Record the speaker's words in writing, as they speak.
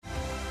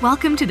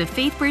Welcome to the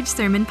FaithBridge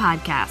Sermon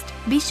Podcast.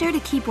 Be sure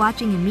to keep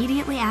watching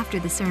immediately after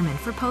the sermon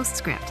for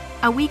Postscript,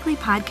 a weekly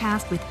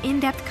podcast with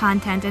in-depth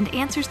content and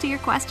answers to your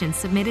questions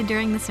submitted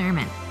during the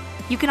sermon.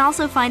 You can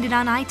also find it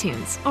on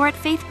iTunes or at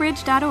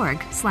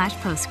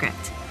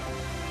faithbridge.org/postscript.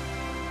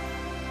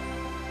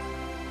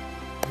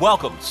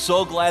 Welcome.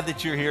 So glad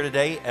that you're here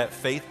today at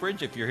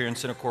FaithBridge. If you're here in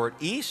Center Court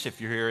East, if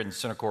you're here in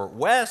Center Court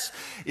West,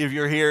 if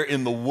you're here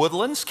in the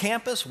Woodlands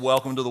campus,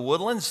 welcome to the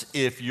Woodlands.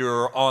 If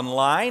you're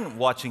online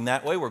watching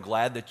that way, we're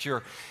glad that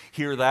you're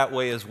here that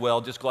way as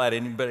well. Just glad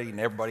anybody and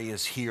everybody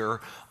is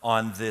here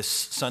on this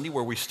Sunday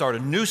where we start a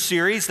new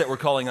series that we're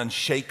calling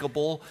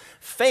Unshakeable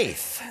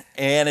Faith.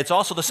 And it's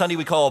also the Sunday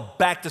we call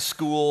Back to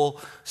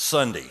School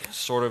Sunday,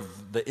 sort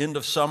of the end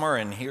of summer,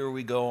 and here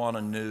we go on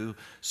a new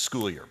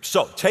school year.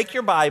 So take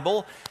your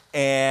Bible,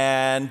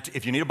 and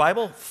if you need a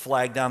Bible,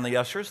 flag down the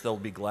ushers. They'll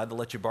be glad to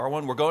let you borrow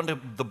one. We're going to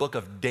the book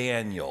of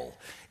Daniel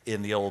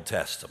in the Old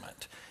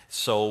Testament.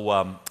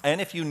 So,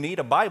 and if you need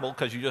a Bible,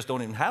 because you just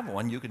don't even have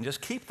one, you can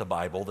just keep the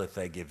Bible that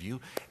they give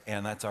you,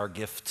 and that's our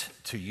gift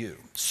to you.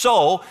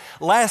 So,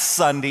 last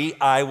Sunday,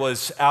 I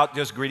was out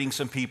just greeting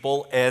some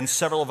people, and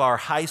several of our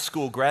high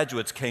school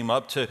graduates came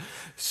up to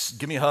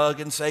give me a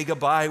hug and say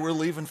goodbye. We're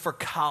leaving for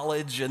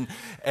college, and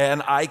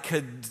I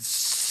could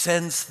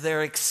sense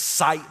their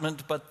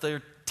excitement, but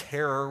their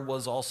terror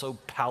was also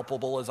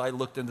palpable as I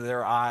looked into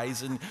their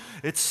eyes, and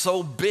it's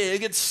so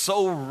big, it's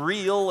so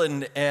real,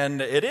 and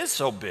it is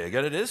so big,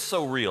 and it is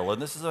so real,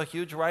 and this is a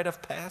huge rite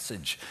of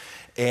passage,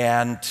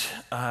 and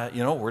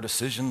where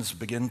decisions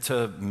begin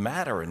to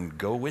matter and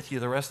go with you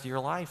the rest of your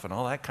life and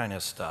all that kind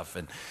of stuff,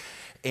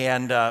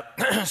 and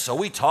so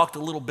we talked a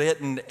little bit,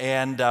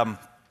 and I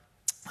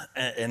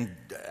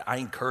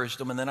encouraged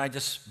them, and then I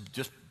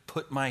just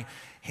put my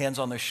hands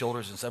on their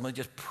shoulders and said, I'm going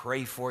to just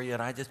pray for you.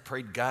 And I just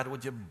prayed, God,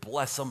 would you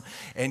bless them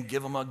and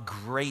give them a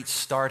great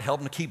start,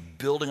 help them to keep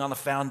building on the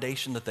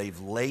foundation that they've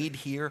laid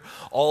here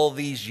all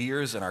these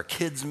years in our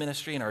kids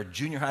ministry, in our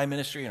junior high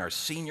ministry, in our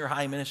senior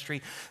high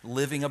ministry,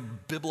 living a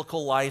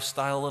biblical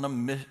lifestyle and a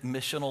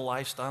missional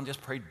lifestyle, and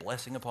just prayed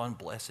blessing upon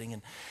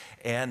blessing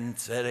and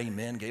said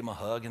amen, gave them a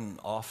hug, and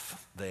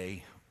off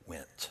they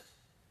went.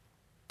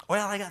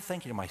 Well, I got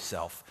thinking to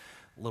myself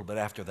a little bit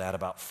after that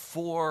about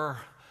 4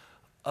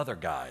 other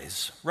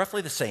guys,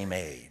 roughly the same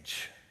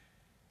age,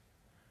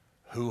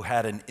 who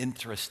had an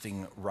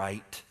interesting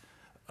rite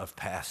of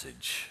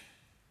passage.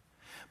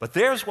 But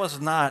theirs was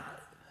not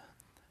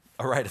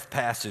a rite of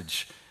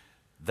passage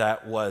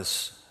that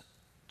was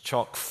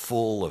chock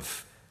full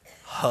of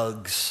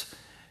hugs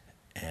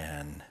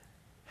and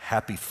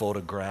happy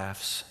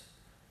photographs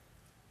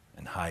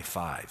and high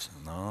fives.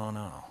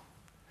 No.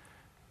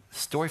 The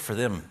story for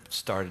them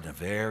started in a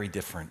very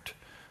different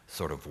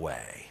sort of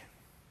way.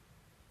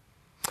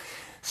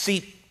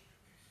 See,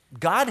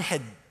 God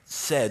had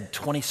said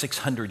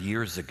 2,600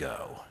 years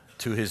ago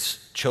to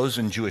his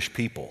chosen Jewish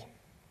people,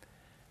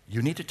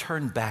 you need to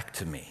turn back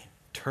to me,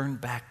 turn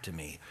back to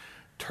me,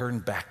 turn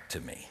back to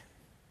me.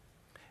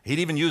 He'd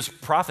even use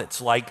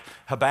prophets like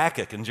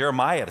Habakkuk and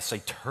Jeremiah to say,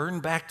 turn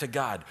back to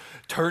God,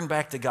 turn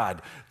back to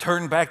God,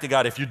 turn back to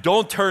God. If you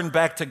don't turn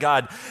back to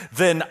God,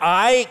 then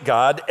I,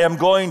 God, am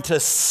going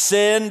to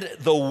send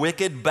the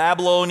wicked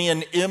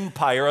Babylonian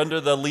empire under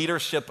the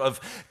leadership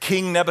of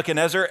King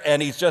Nebuchadnezzar,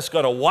 and he's just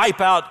going to wipe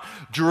out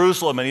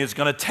Jerusalem, and he's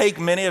going to take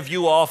many of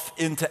you off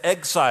into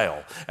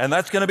exile. And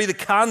that's going to be the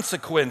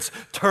consequence.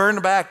 Turn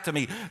back to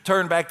me,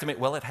 turn back to me.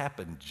 Well, it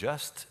happened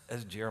just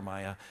as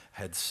Jeremiah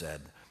had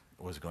said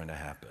was going to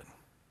happen.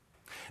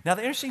 Now,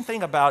 the interesting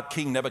thing about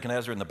King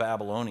Nebuchadnezzar and the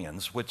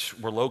Babylonians, which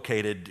were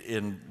located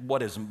in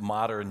what is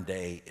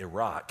modern-day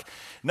Iraq,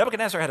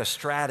 Nebuchadnezzar had a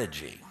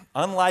strategy.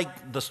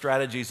 Unlike the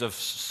strategies of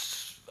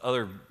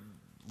other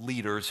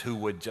leaders who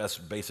would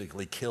just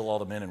basically kill all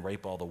the men and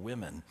rape all the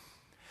women,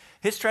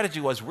 his strategy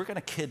was, we're going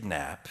to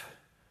kidnap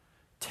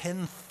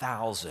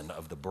 10,000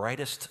 of the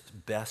brightest,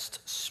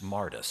 best,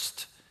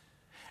 smartest,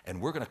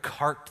 and we're going to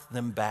cart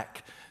them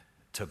back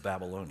to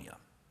Babylon.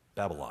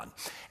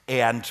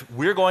 And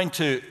we're going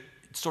to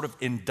sort of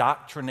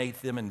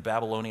indoctrinate them in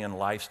Babylonian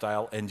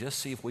lifestyle and just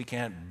see if we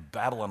can't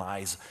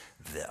Babylonize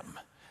them.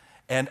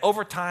 And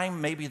over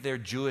time, maybe their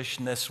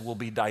Jewishness will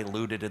be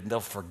diluted and they'll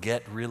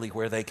forget really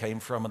where they came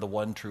from and the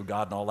one true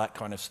God and all that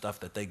kind of stuff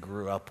that they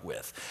grew up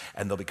with.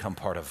 And they'll become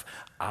part of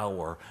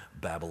our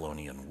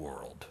Babylonian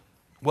world.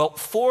 Well,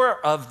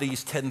 4 of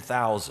these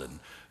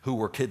 10,000 who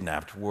were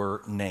kidnapped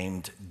were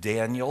named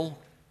Daniel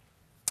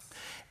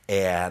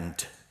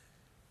and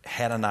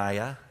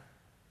Hananiah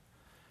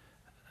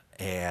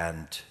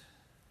and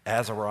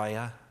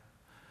Azariah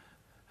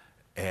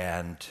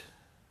and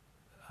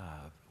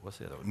what's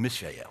the other one?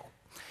 Mishael.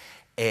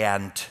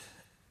 And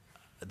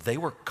they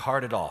were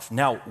carted off.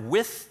 Now,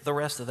 with the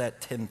rest of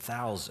that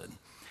 10,000,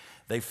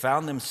 they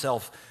found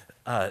themselves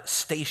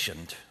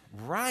stationed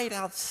right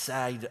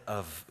outside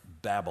of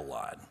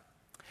Babylon.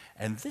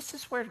 And this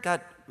is where it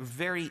got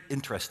very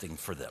interesting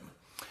for them.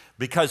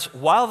 Because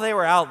while they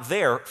were out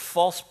there,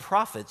 false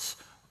prophets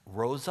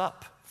rose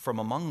up from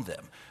among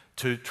them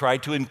to try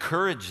to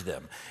encourage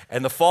them.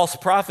 And the false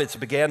prophets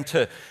began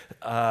to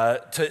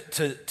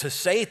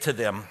say to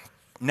them,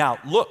 now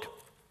look,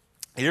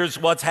 here's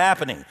what's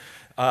happening.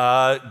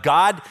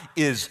 God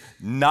is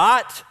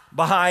not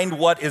behind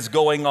what is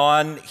going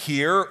on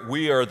here.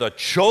 We are the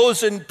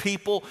chosen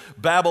people.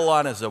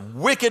 Babylon is a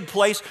wicked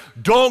place.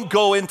 Don't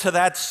go into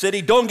that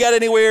city. Don't get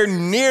anywhere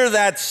near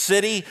that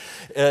city.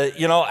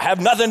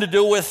 Have nothing to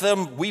do with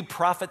them. We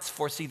prophets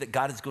foresee that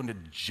God is going to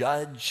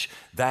judge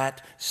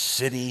that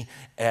city,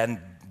 and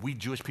we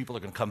Jewish people are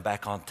going to come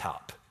back on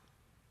top.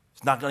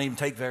 It's not going to even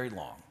take very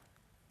long.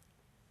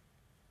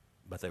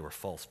 But they were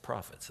false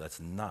prophets.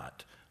 That's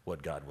not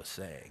what God was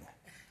saying.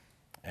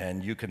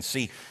 And you can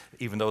see,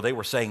 even though they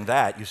were saying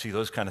that, you see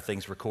those kind of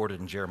things recorded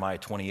in Jeremiah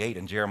 28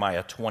 and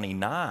Jeremiah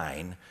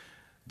 29.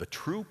 The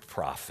true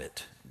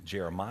prophet,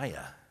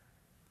 Jeremiah,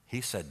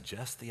 he said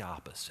just the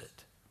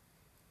opposite.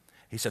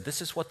 He said,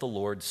 this is what the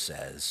Lord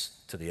says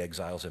to the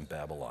exiles in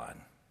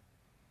Babylon.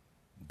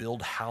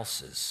 Build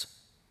houses,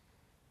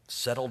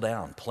 settle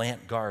down,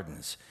 plant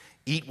gardens,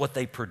 eat what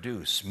they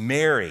produce,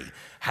 marry,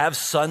 have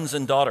sons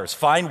and daughters,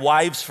 find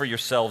wives for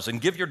yourselves and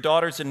give your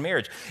daughters in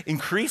marriage.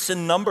 Increase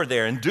in number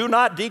there and do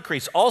not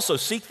decrease. Also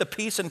seek the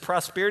peace and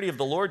prosperity of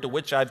the Lord to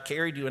which I've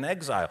carried you in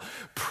exile.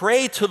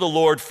 Pray to the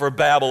Lord for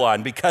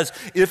Babylon, because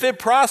if it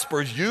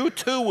prospers, you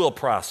too will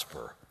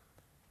prosper.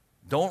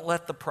 Don't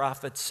let the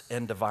prophets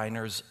and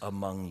diviners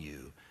among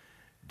you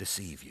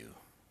deceive you.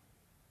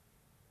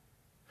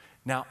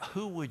 Now,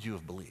 who would you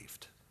have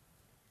believed?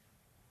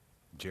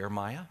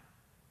 Jeremiah?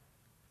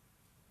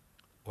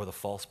 Or the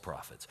false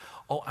prophets?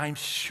 Oh, I'm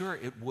sure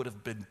it would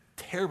have been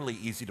terribly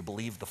easy to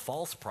believe the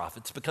false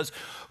prophets, because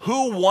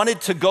who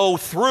wanted to go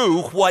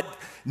through what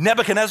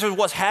Nebuchadnezzar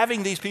was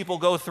having these people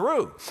go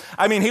through?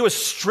 I mean, he was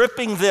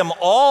stripping them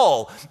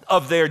all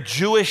of their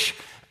Jewish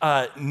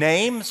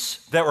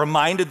names that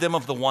reminded them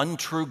of the one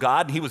true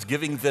God. He was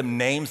giving them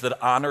names that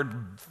honored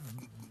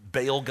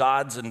Baal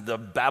gods and the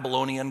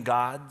Babylonian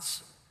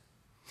gods.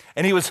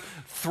 And he was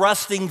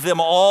thrusting them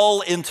all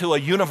into a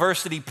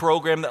university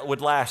program that would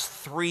last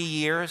 3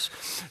 years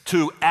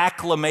to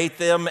acclimate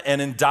them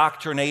and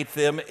indoctrinate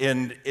them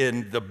in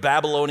the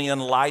Babylonian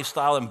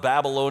lifestyle and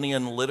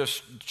Babylonian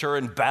literature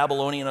and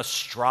Babylonian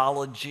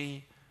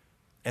astrology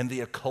and the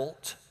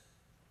occult.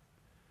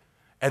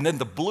 And then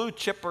the blue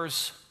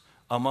chippers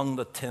among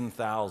the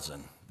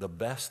 10,000, the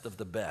best of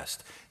the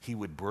best, he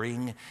would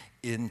bring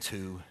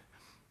into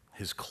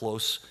his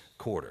close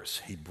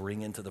quarters. He'd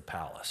bring into the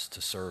palace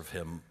to serve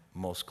him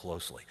most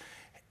closely,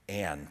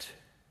 and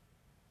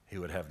he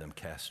would have them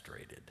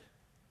castrated.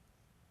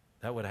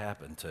 That would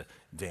happen to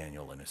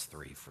Daniel and his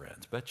 3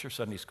 friends. Bet your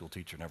Sunday school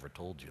teacher never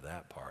told you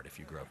that part if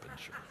you grew up in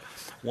church.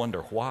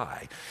 Wonder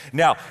why.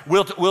 Now,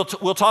 we'll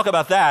talk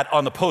about that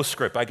on the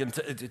postscript. I can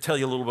tell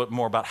you a little bit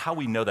more about how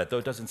we know that, though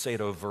it doesn't say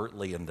it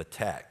overtly in the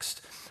text.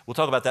 We'll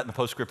talk about that in the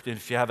postscript.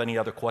 If you have any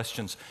other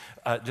questions,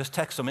 just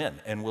text them in,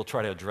 and we'll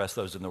try to address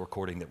those in the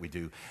recording that we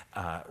do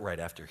right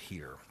after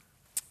here.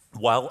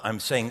 While I'm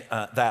saying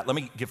that, let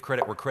me give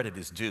credit where credit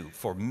is due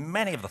for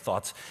many of the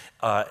thoughts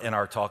in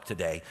our talk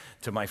today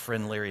to my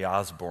friend Larry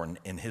Osborne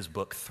in his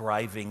book,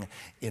 Thriving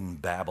in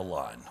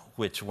Babylon,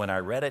 which when I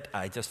read it,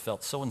 I just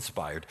felt so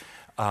inspired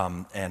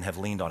and have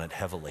leaned on it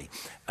heavily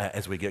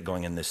as we get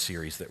going in this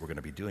series that we're going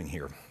to be doing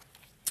here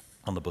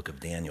on the book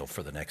of Daniel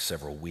for the next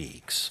several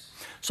weeks.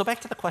 So back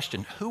to the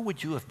question, who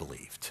would you have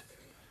believed?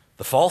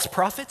 The false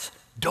prophets?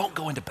 Don't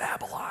go into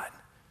Babylon.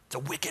 It's a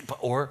wicked,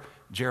 or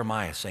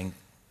Jeremiah saying,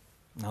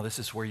 no, this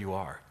is where you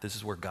are. This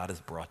is where God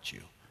has brought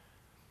you.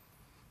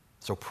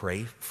 So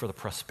pray for the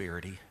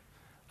prosperity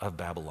of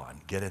Babylon.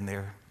 Get in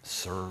there,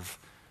 serve,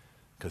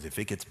 because if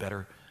it gets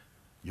better,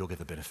 you'll get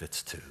the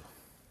benefits too.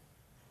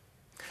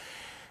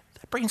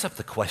 That brings up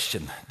the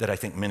question that I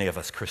think many of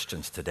us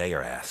Christians today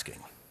are asking.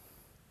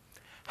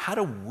 How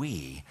do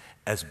we,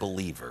 as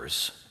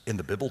believers in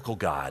the biblical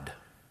God,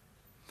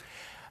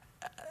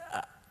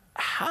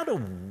 how do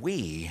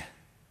we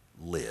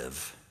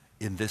live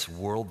in this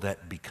world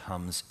that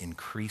becomes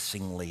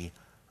increasingly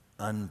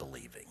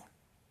unbelieving?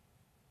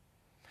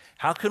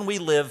 How can we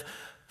live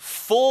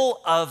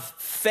full of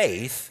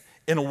faith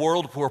in a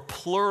world where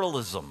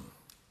pluralism,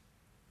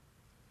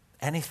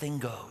 anything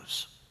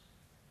goes,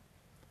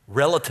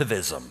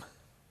 relativism,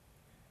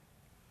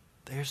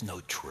 there's no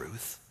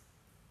truth,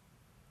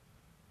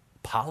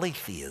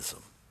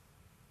 polytheism,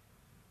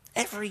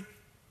 every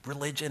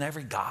religion,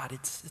 every God,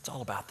 it's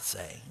all about the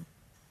same.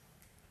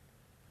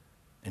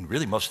 And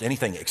really most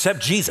anything except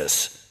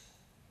Jesus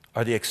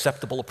are the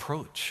acceptable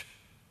approach.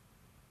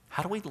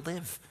 How do we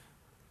live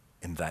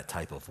in that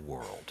type of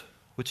world,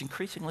 which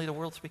increasingly the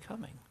world's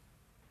becoming?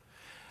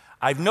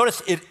 I've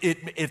noticed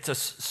it's a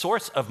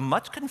source of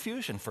much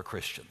confusion for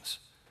Christians.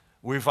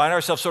 We find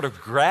ourselves sort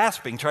of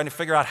grasping, trying to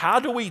figure out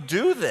how do we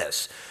do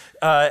this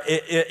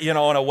in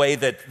a way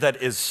that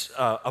is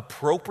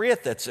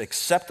appropriate, that's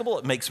acceptable.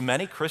 It makes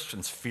many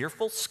Christians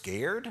fearful,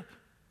 scared,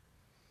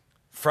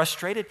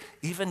 frustrated,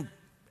 even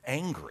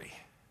angry.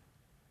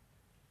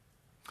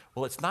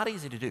 Well, it's not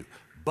easy to do,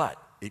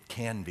 but it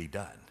can be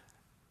done.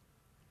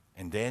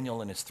 And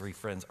Daniel and his three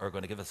friends are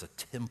going to give us a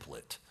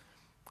template,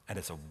 and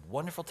it's a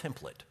wonderful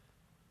template.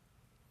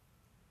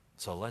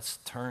 So let's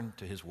turn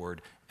to his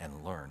word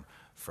and learn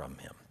from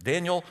him.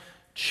 Daniel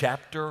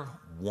chapter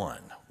 1.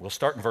 We'll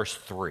start in verse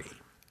 3.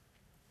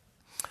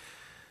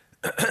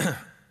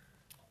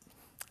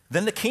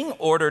 Then the king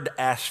ordered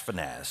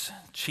Ashpenaz,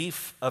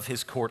 chief of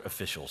his court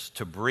officials,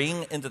 to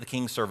bring into the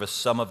king's service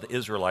some of the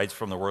Israelites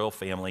from the royal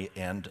family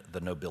and the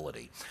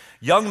nobility.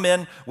 Young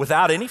men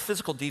without any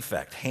physical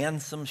defect,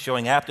 handsome,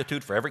 showing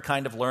aptitude for every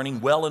kind of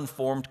learning,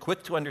 well-informed,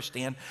 quick to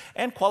understand,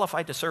 and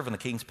qualified to serve in the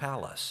king's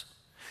palace.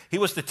 He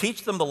was to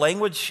teach them the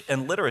language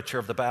and literature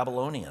of the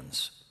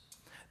Babylonians.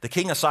 The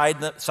king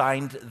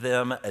assigned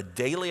them a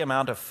daily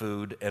amount of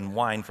food and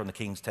wine from the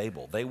king's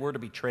table. They were to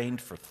be trained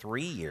for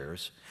 3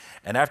 years,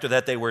 and after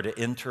that they were to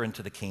enter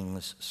into the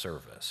king's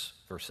service.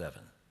 Verse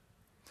 7.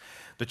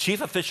 The chief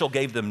official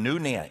gave them new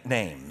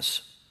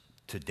names.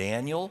 To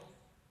Daniel,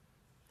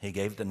 he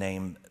gave the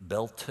name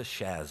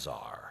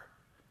Belteshazzar.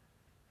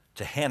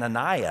 To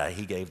Hananiah,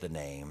 he gave the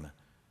name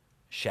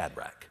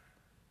Shadrach.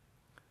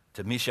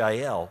 To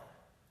Mishael,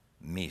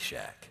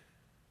 Meshach.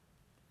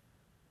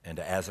 And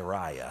to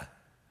Azariah,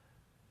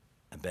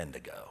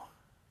 Abednego.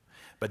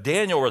 But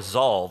Daniel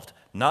resolved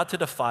not to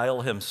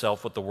defile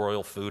himself with the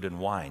royal food and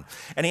wine.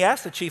 And he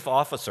asked the chief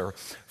officer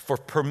for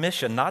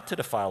permission not to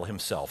defile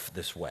himself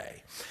this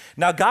way.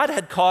 Now God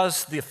had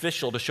caused the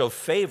official to show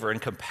favor and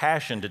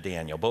compassion to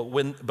Daniel,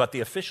 but the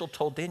official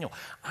told Daniel,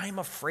 "I'm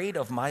afraid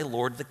of my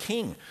lord the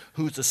king,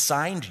 who's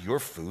assigned your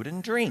food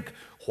and drink.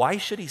 Why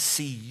should he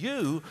see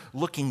you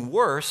looking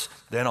worse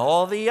than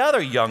all the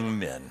other young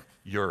men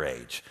your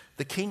age?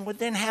 The king would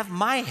then have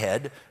my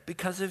head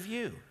because of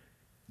you."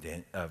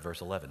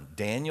 Verse 11,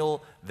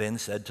 Daniel then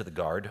said to the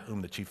guard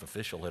whom the chief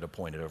official had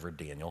appointed over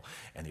Daniel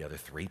and the other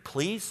three,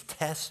 "Please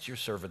test your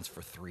servants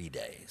for 3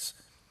 days.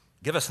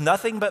 Give us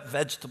nothing but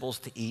vegetables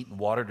to eat and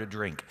water to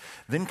drink.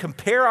 Then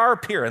compare our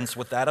appearance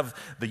with that of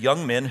the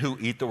young men who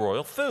eat the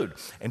royal food,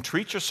 and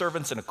treat your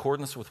servants in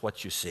accordance with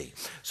what you see."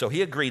 So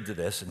he agreed to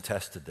this and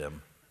tested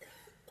them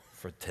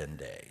for 10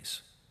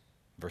 days.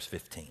 Verse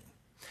 15.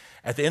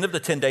 At the end of the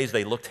 10 days,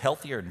 they looked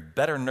healthier and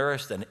better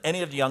nourished than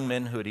any of the young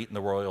men who had eaten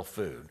the royal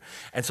food.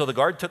 And so the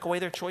guard took away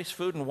their choice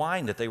food and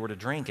wine that they were to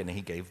drink, and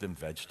he gave them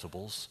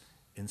vegetables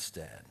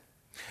instead.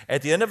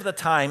 At the end of the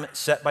time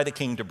set by the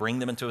king to bring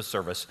them into his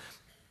service,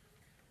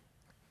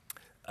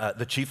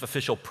 the chief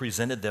official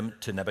presented them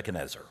to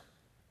Nebuchadnezzar.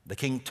 The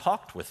king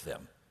talked with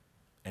them,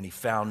 and he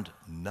found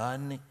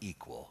none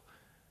equal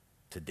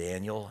to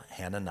Daniel,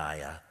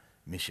 Hananiah,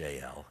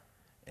 Mishael,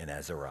 and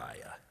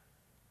Azariah.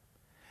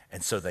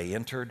 And so they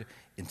entered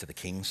into the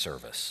king's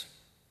service.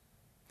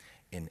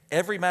 In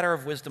every matter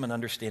of wisdom and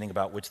understanding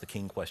about which the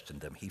king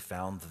questioned them, he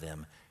found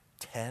them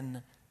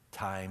 10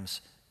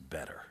 times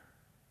better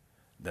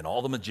than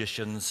all the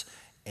magicians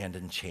and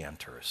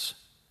enchanters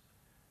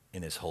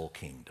in his whole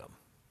kingdom.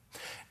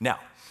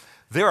 Now,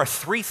 there are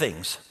 3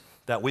 things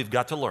that we've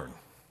got to learn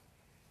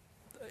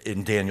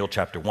in Daniel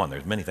chapter 1.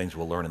 There's many things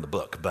we'll learn in the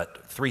book,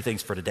 but 3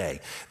 things for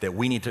today that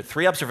we need to,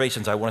 3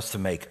 observations I want us to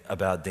make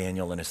about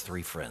Daniel and his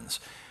 3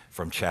 friends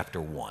from chapter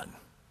 1.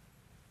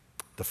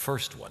 The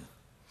first one,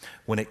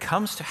 when it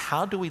comes to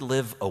how do we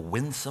live a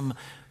winsome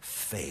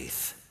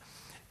faith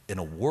in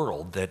a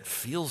world that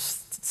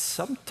feels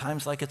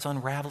sometimes like it's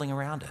unraveling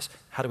around us,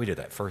 how do we do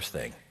that? First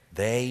thing,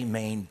 they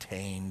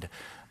maintained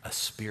a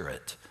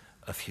spirit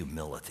of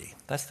humility.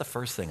 That's the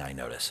first thing I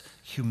notice,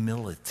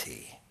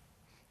 humility.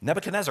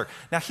 Nebuchadnezzar,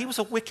 now he was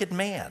a wicked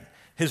man.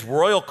 His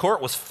royal court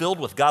was filled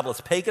with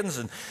godless pagans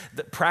and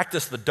that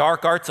practiced the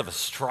dark arts of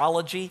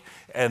astrology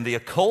and the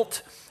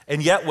occult.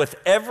 And yet with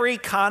every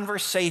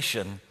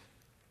conversation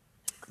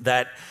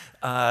that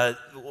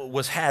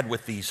was had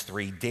with these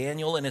 3,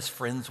 Daniel and his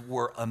friends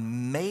were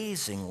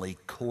amazingly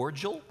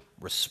cordial,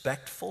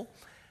 respectful,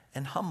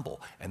 and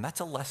humble. And that's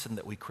a lesson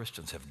that we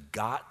Christians have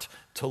got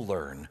to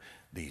learn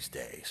these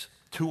days.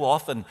 Too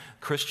often,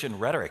 Christian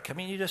rhetoric, I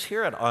mean, you just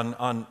hear it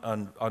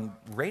on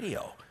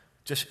radio.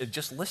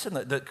 Just listen.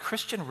 The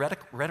Christian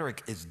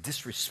rhetoric is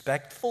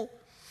disrespectful.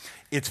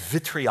 It's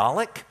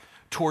vitriolic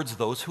towards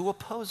those who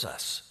oppose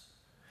us.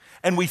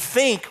 And we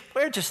think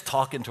we're just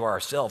talking to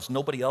ourselves.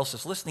 Nobody else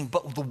is listening,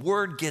 but the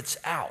word gets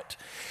out.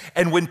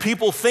 And when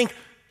people think,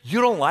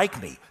 you don't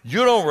like me,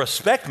 you don't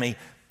respect me,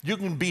 you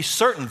can be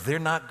certain they're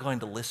not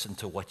going to listen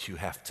to what you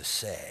have to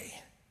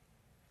say.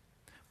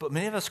 But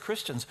many of us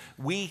Christians,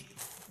 we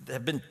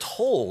have been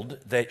told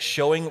that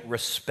showing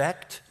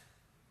respect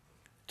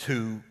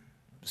to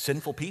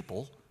sinful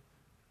people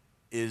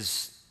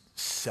is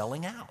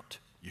selling out.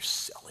 You're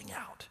selling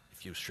out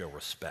if you show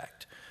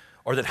respect.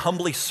 Or that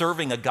humbly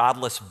serving a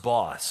godless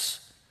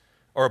boss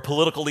or a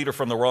political leader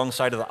from the wrong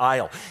side of the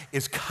aisle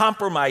is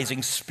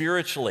compromising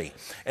spiritually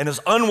and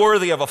is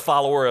unworthy of a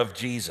follower of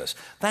Jesus.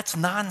 That's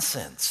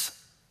nonsense.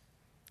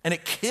 And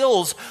it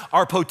kills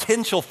our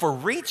potential for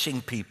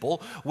reaching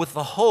people with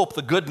the hope,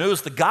 the good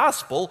news, the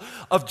gospel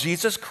of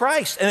Jesus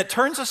Christ. And it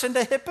turns us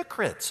into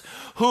hypocrites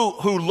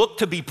who look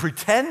to be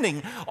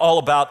pretending all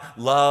about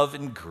love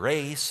and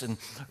grace and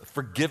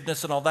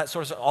forgiveness and all that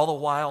sort of stuff, all the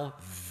while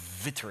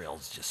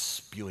vitriol's just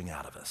spewing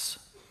out of us.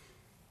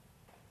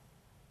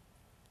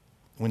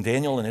 When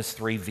Daniel and his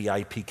 3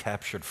 VIP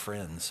captured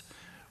friends,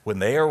 when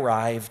they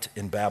arrived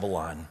in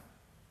Babylon,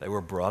 they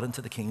were brought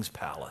into the king's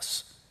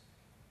palace,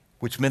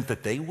 which meant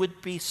that they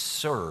would be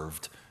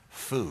served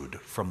food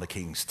from the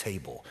king's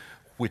table,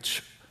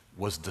 which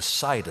was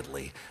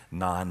decidedly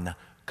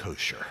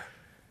non-kosher.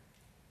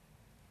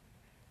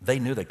 They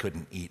knew they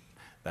couldn't eat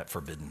that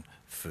forbidden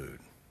food.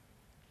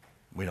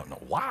 We don't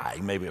know why.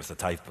 Maybe it was the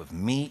type of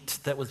meat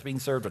that was being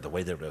served or the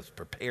way that it was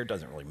prepared,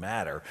 doesn't really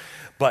matter.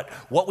 But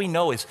what we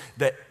know is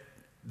that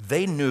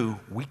they knew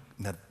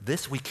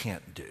this we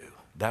can't do.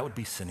 That would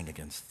be sinning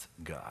against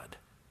God.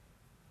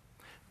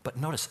 But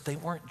notice, they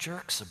weren't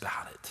jerks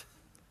about it.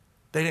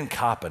 They didn't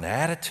cop an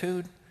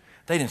attitude.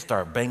 They didn't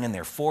start banging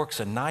their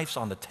forks and knives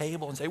on the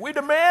table and say, we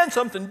demand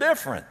something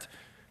different.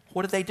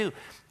 What did they do?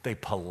 They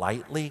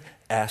politely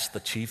asked the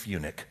chief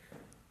eunuch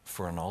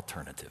for an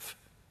alternative.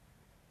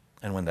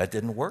 And when that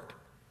didn't work,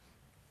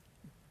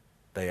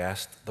 they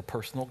asked the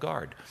personal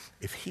guard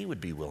if he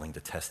would be willing to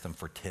test them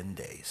for 10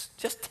 days.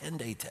 Just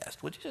 10-day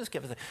test. Would you just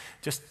give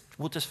us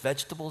we'll just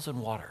vegetables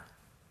and water.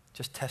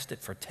 Just test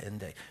it for 10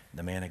 days. And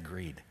the man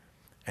agreed.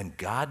 And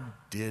God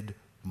did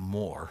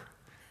more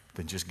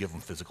than just give them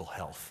physical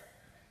health.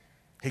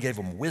 He gave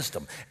them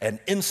wisdom and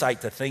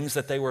insight to things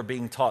that they were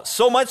being taught.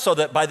 So much so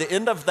that by the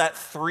end of that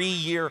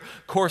 3-year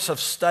course of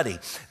study,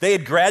 they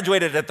had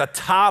graduated at the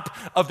top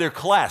of their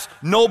class.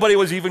 Nobody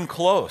was even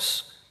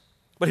close.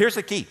 But here's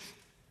the key.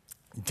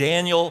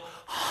 Daniel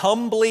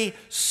humbly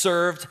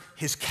served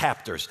his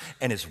captors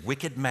and his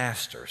wicked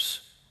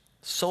masters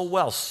so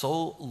well,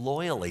 so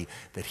loyally,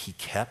 that he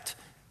kept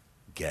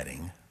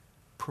getting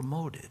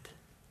promoted.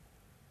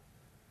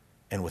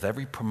 And with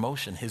every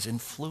promotion, his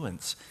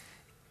influence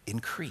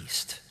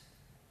increased.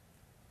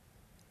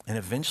 And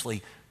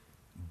eventually,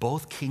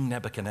 both King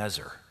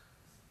Nebuchadnezzar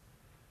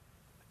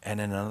and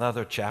in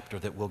another chapter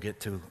that we'll get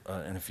to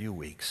in a few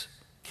weeks,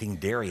 King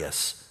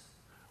Darius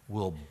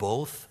will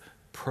both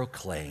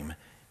proclaim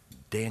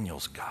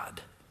Daniel's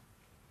God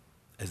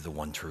as the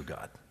one true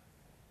God.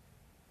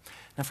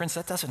 Now, friends,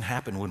 that doesn't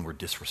happen when we're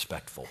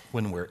disrespectful,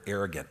 when we're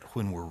arrogant,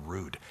 when we're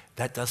rude.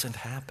 That doesn't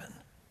happen.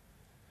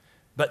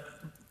 But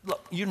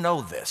look, you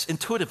know this.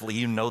 Intuitively,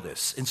 you know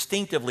this.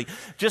 Instinctively,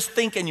 just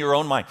think in your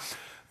own mind.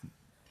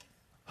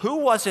 Who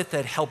was it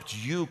that helped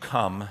you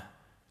come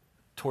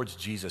towards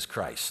Jesus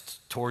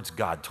Christ, towards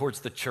God, towards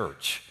the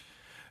church?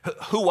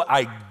 Who,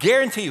 I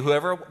guarantee you,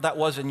 whoever that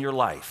was in your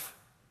life,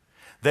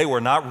 they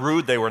were not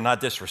rude, they were not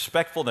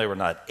disrespectful, they were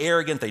not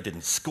arrogant, they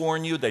didn't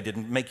scorn you, they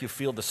didn't make you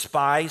feel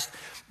despised,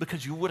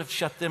 because you would have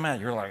shut them out.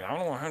 You're like, I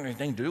don't want to have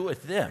anything to do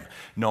with them.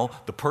 No,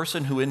 the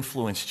person who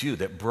influenced you,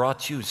 that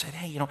brought you, said,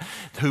 hey,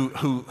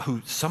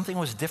 who something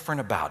was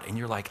different about, and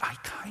you're like, I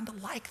kind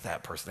of like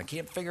that person. I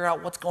can't figure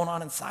out what's going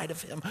on inside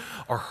of him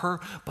or her,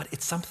 but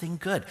it's something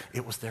good.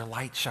 It was their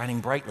light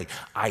shining brightly.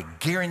 I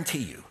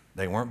guarantee you,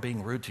 they weren't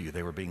being rude to you.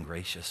 They were being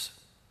gracious.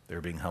 They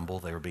were being humble.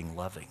 They were being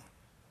loving.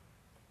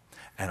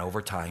 And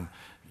over time,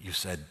 you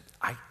said,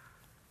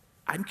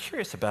 I'm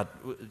curious about,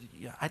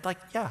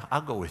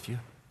 I'll go with you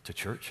to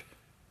church.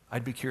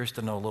 I'd be curious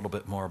to know a little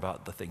bit more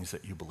about the things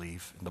that you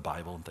believe in the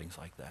Bible and things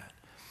like that.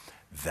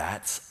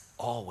 That's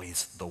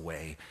always the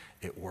way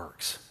it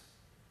works.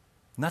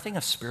 Nothing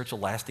of spiritual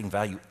lasting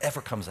value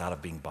ever comes out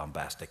of being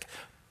bombastic.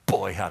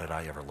 Boy, how did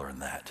I ever learn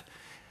that?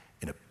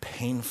 In a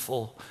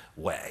painful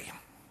way.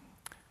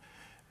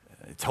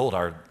 I told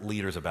our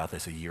leaders about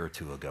this a year or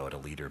two ago at a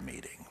leader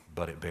meeting,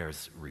 but it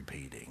bears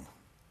repeating.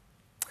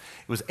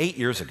 It was 8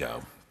 years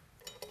ago,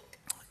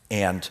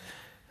 and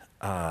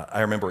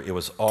I remember it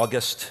was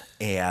August,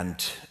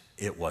 and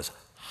it was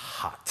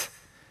hot.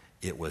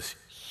 It was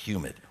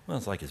humid. Well,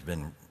 it's like it's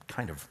been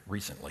kind of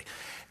recently.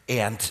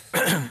 And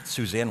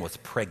Suzanne was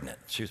pregnant.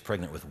 She was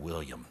pregnant with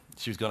William.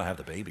 She was going to have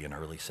the baby in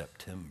early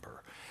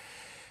September.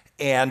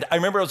 And I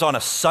remember it was on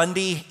a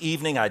Sunday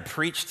evening. I'd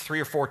preached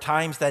 3 or 4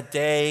 times that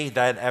day,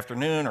 that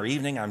afternoon or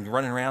evening. I'm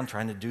running around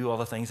trying to do all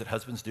the things that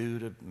husbands do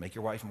to make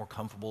your wife more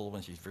comfortable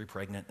when she's very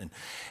pregnant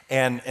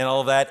and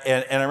all of that.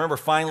 And I remember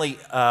finally,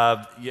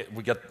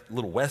 we got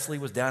little Wesley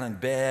was down in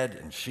bed,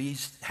 and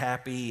she's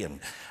happy,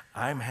 and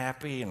I'm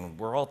happy, and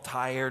we're all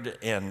tired.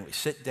 And we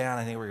sit down,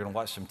 I think we're going to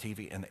watch some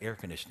TV, and the air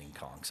conditioning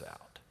conks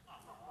out.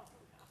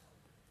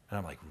 And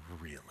I'm like,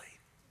 really?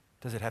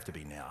 Does it have to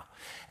be now?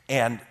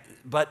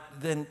 But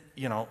then,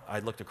 I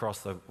looked across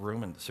the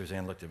room, and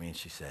Suzanne looked at me, and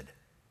she said,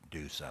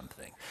 do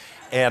something.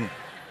 And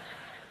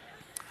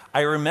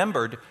I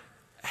remembered,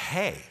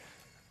 hey,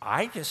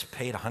 I just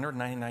paid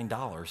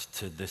 $199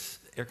 to this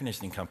air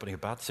conditioning company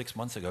about 6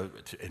 months ago,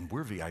 and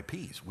we're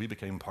VIPs. We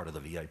became part of the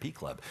VIP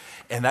club.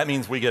 And that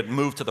means we get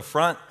moved to the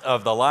front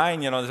of the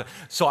line,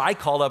 So I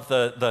called up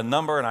the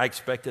number, and I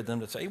expected them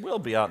to say, we'll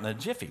be out in a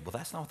jiffy. Well,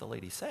 that's not what the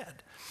lady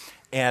said.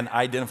 And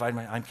I identified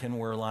I'm Ken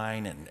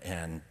Werline,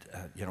 and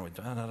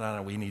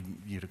we need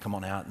you to come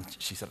on out. And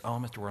she said,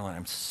 oh, Mr. Werline,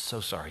 I'm so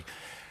sorry.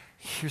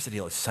 Here's the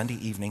deal. It's Sunday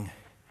evening,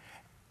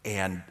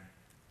 and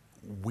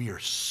we are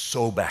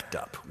so backed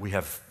up. We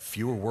have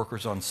fewer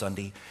workers on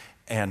Sunday,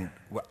 And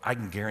I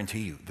can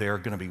guarantee you, they're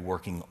going to be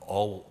working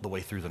all the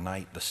way through the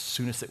night. The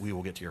soonest that we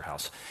will get to your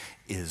house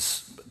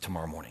is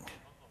tomorrow morning.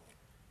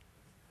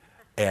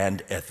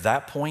 And at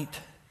that point,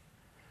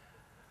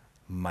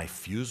 my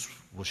fuse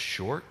was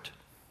short,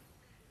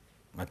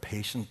 my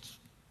patience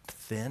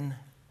thin,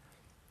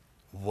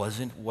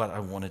 wasn't what I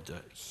wanted to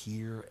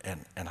hear,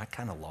 and I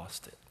kind of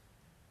lost it.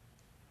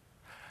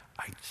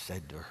 I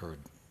said to her,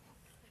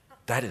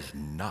 that is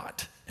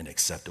not an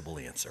acceptable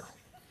answer.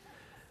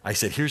 I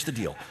said, here's the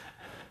deal.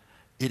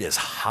 It is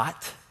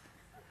hot.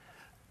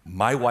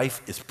 My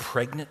wife is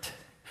pregnant,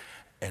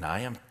 and I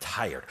am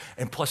tired.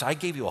 And plus, I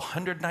gave you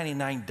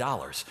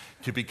 $199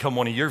 to become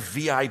one of your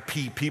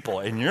VIP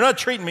people, and you're not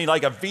treating me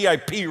like a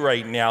VIP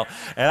right now,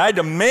 and I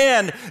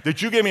demand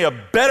that you give me a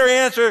better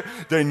answer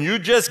than you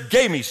just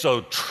gave me,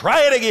 so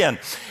try it again.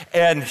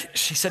 And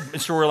she said,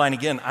 Mr. Werlein,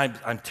 again,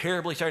 I'm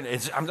terribly sorry.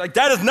 I'm like,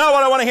 that is not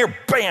what I want to hear.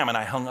 Bam, and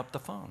I hung up the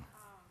phone.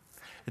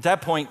 At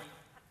that point,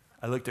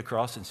 I looked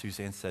across, and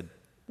Suzanne said,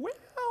 well,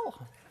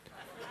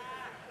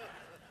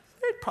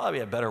 there'd probably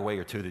be a better way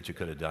or two that you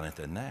could have done it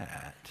than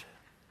that.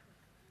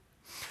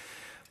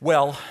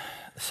 Well,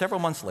 several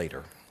months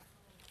later,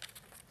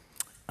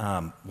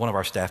 one of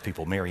our staff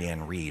people, Mary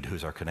Ann Reed,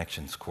 who's our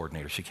connections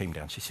coordinator, she came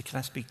down. She said, can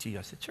I speak to you?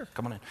 I said, sure,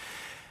 come on in.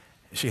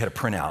 She had a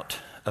printout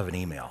of an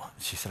email.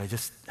 She said,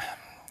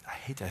 I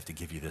hate to have to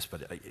give you this,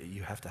 but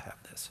you have to have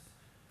this.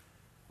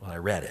 Well, I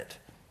read it.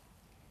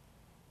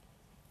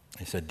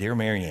 He said, Dear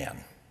Mary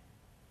Ann,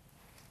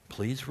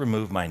 please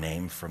remove my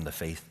name from the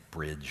Faith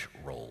Bridge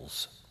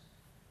rolls.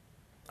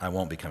 I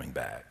won't be coming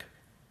back.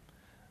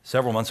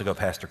 Several months ago,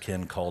 Pastor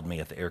Ken called me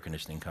at the air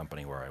conditioning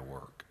company where I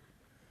work.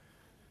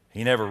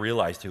 He never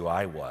realized who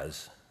I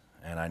was,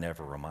 and I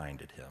never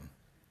reminded him.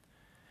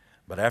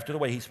 But after the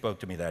way he spoke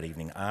to me that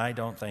evening, I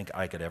don't think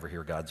I could ever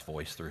hear God's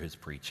voice through his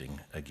preaching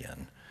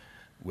again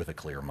with a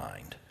clear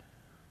mind.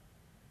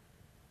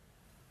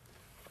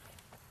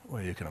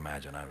 Well, you can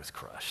imagine I was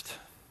crushed,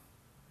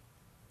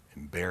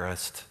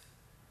 embarrassed,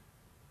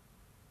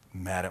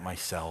 mad at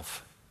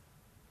myself,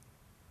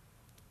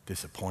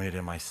 disappointed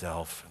in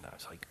myself, and I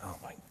was like, oh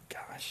my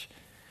gosh.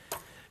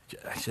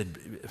 I said,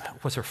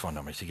 what's her phone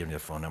number? She gave me the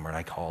phone number, and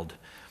I called,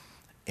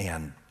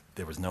 and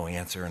there was no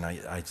answer, and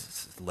I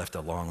just left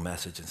a long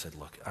message and said,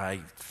 look, I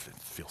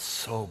feel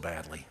so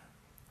badly,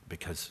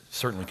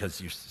 certainly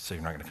because you say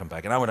you're not going to come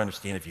back, and I would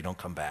understand if you don't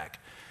come back,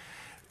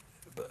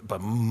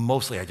 but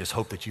mostly I just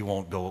hope that you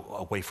won't go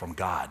away from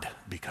God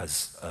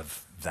because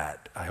of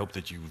that. I hope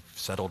that you've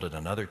settled in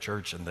another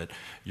church and that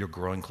you're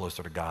growing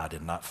closer to God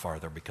and not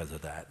farther because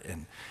of that.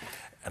 And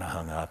I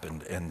hung up,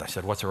 and I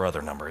said, what's her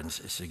other number? And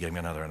she gave me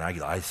another, and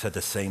I sent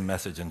the same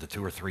message into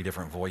 2 or 3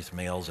 different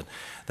voicemails, and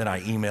then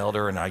I emailed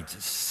her, and I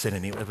just sent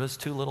an email. It was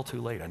too little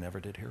too late. I never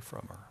did hear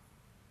from her.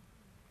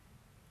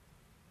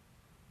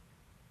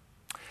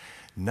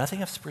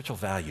 Nothing of spiritual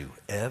value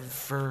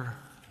ever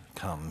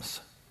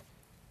comes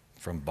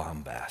from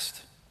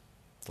bombast.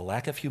 The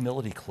lack of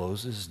humility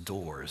closes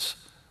doors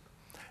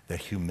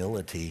that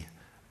humility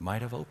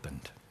might have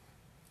opened.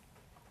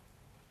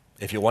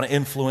 If you want to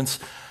influence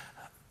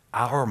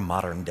our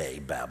modern day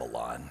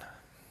Babylon,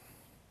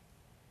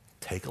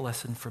 take a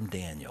lesson from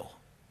Daniel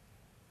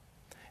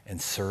and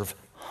serve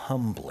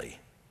humbly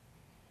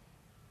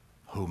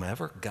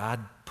whomever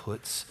God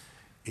puts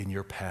in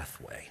your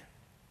pathway.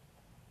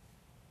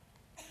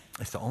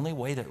 It's the only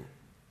way that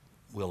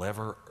we'll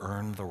ever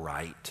earn the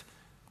right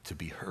to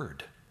be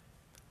heard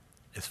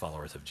as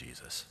followers of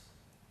Jesus.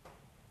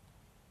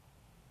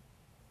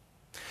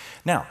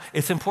 Now,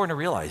 it's important to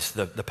realize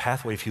the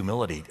pathway of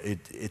humility,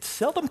 it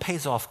seldom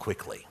pays off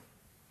quickly.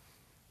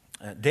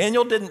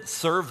 Daniel didn't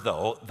serve,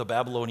 though, the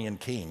Babylonian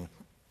king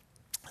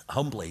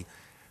humbly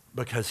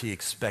because he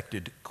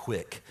expected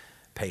quick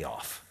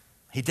payoff.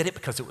 He did it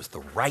because it was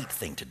the right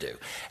thing to do,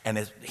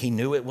 and he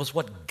knew it was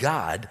what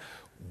God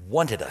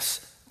wanted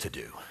us to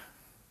do.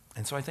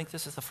 And so I think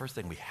this is the first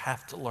thing we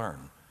have to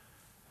learn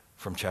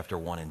from chapter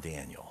 1 in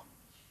Daniel.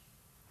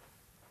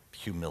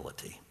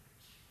 Humility.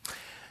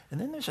 And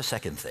then there's a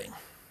second thing.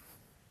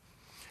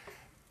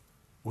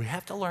 We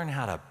have to learn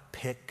how to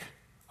pick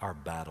our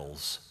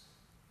battles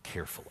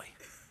carefully.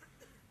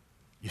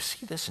 You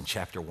see this in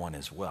chapter 1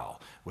 as well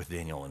with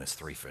Daniel and his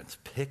 3 friends.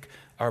 Pick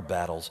our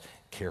battles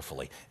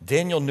carefully.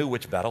 Daniel knew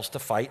which battles to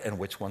fight and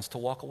which ones to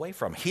walk away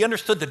from. He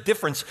understood the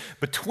difference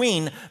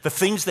between the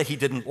things that he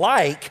didn't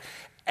like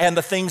and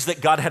the things that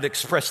God had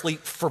expressly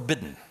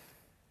forbidden.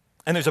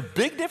 And there's a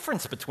big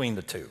difference between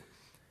the two.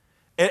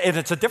 And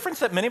it's a difference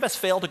that many of us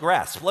fail to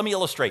grasp. Let me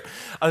illustrate.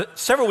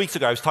 Several weeks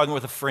ago, I was talking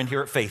with a friend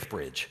here at Faith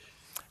Bridge.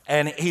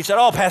 And he said,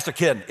 oh, Pastor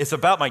Ken, it's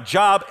about my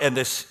job and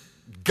this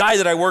guy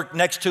that I work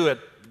next to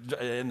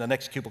in the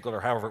next cubicle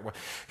or however it was.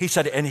 He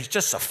said, and he's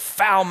just a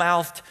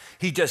foul-mouthed.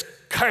 He just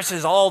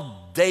curses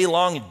all day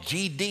long, and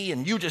GD,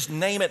 and you just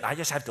name it. And I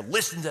just have to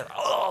listen to it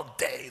all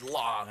day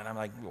long. And I'm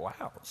like,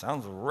 wow, it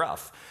sounds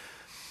rough.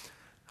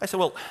 I said,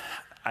 well,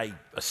 I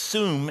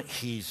assume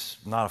he's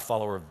not a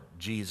follower of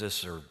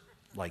Jesus or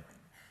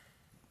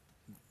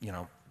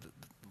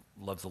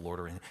loves the Lord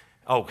or anything.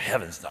 Oh,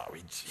 heavens, no.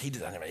 He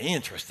doesn't have any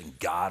interest in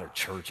God or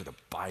church or the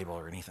Bible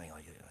or anything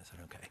like that. I said,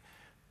 okay.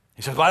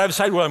 He said, well, I've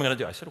decided what I'm going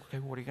to do. I said, okay,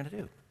 what are you going to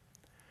do?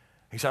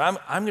 He said,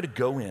 I'm going to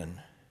go in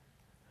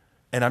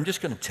and I'm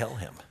just going to tell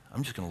him.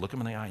 I'm just going to look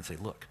him in the eye and say,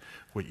 look,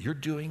 what you're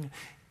doing,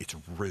 it's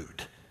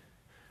rude.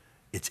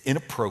 It's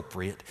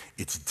inappropriate.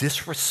 It's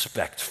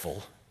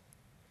disrespectful.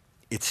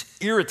 It's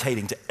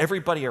irritating to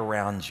everybody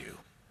around you.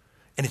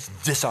 And it's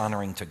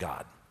dishonoring to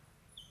God.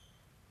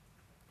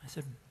 I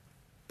said,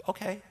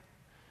 okay.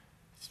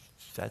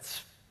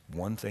 That's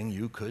one thing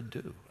you could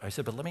do. I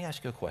said, but let me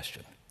ask you a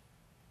question.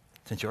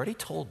 Since you already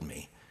told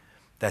me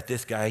that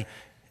this guy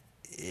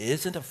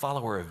isn't a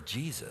follower of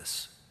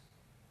Jesus,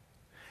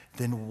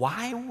 then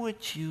why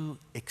would you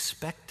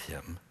expect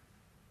him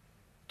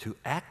to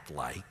act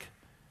like,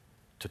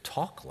 to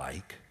talk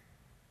like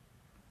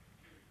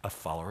a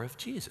follower of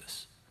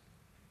Jesus?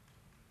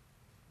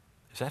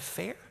 Is that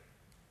fair?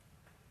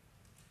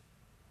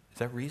 Is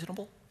that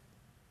reasonable?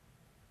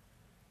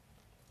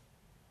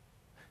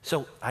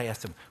 So I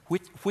asked him,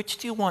 which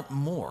do you want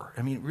more?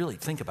 I mean, really,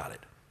 think about it.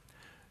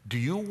 Do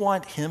you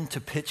want him to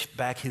pitch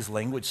back his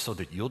language so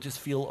that you'll just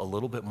feel a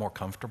little bit more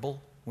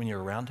comfortable when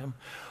you're around him?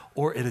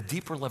 Or at a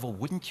deeper level,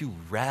 wouldn't you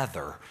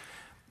rather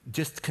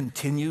just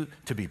continue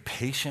to be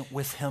patient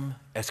with him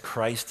as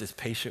Christ is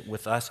patient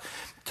with us,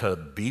 to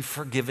be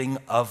forgiving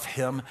of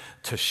him,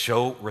 to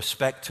show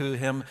respect to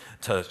him,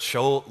 to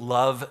show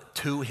love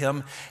to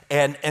him,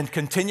 and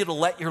continue to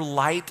let your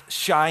light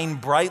shine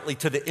brightly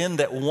to the end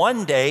that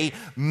one day,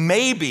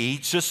 maybe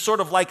just sort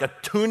of like a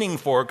tuning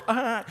fork,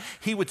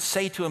 he would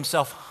say to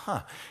himself,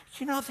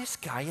 you know, this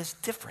guy is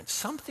different.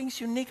 Something's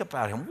unique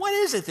about him. What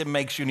is it that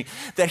makes you unique?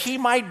 That he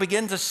might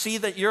begin to see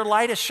that your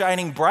light is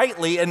shining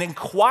brightly and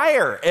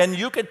inquire. And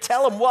you could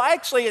tell him, well,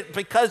 actually, it's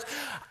because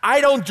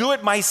I don't do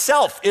it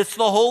myself. It's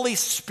the Holy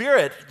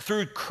Spirit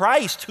through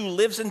Christ who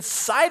lives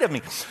inside of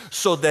me.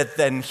 So that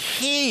then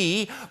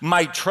he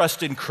might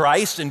trust in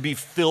Christ and be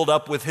filled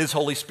up with his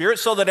Holy Spirit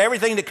so that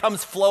everything that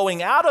comes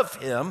flowing out of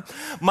him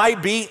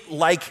might be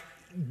like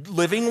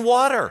living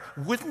water.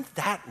 Wouldn't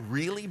that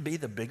really be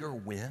the bigger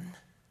win?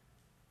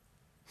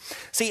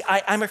 See,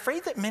 I'm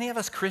afraid that many of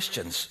us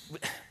Christians,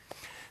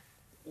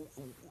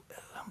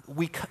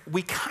 we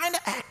kind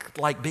of act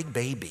like big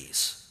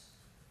babies.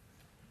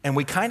 And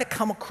we kind of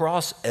come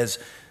across as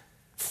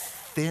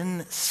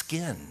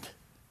thin-skinned,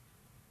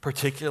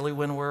 particularly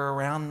when we're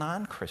around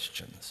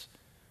non-Christians.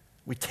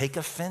 We take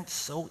offense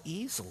so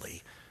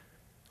easily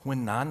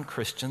when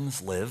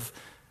non-Christians live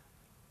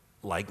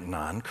like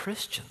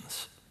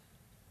non-Christians.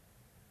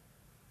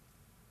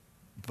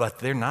 But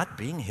they're not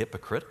being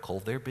hypocritical,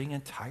 they're being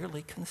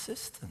entirely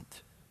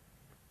consistent.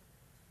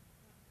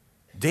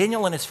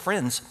 Daniel and his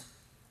friends,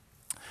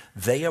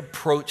 they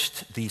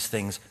approached these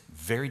things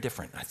very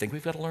different. I think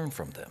we've got to learn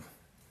from them.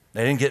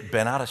 They didn't get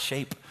bent out of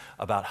shape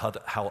about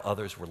how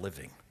others were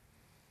living.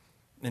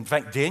 In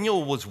fact,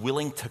 Daniel was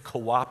willing to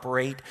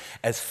cooperate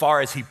as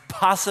far as he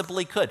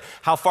possibly could.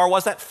 How far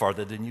was that?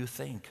 Farther than you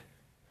think.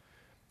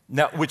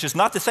 Now, which is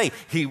not to say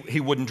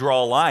he wouldn't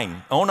draw a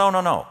line. Oh,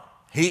 no.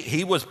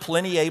 He was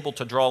plenty able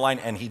to draw a line,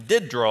 and he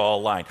did draw a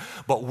line.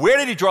 But where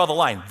did he draw the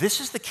line? This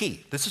is the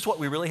key. This is what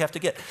we really have to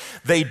get.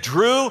 They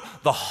drew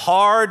the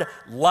hard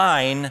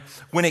line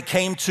when it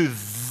came to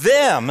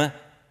them,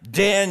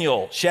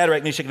 Daniel,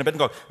 Shadrach, Meshach, and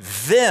Abednego,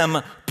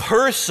 them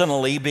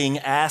personally being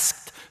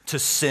asked to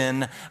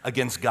sin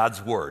against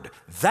God's word.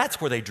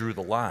 That's where they drew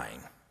the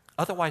line.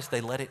 Otherwise,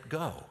 they let it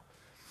go.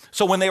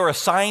 So when they were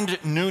assigned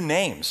new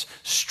names,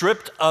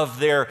 stripped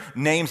of their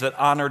names that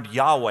honored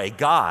Yahweh,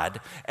 God,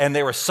 and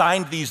they were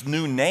assigned these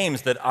new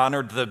names that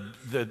honored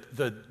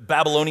the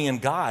Babylonian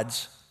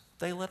gods,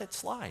 they let it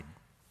slide.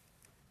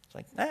 It's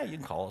like, you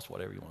can call us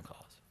whatever you want to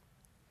call us.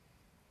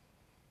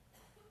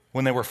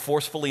 When they were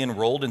forcefully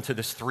enrolled into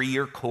this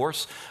 3-year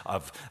course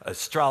of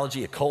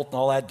astrology, occult, and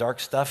all that dark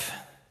stuff,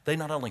 they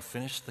not only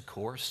finished the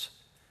course,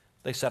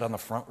 they sat on the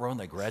front row and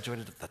they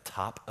graduated at the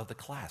top of the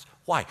class.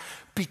 Why?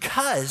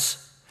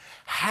 Because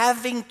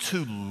having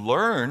to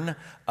learn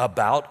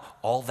about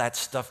all that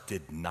stuff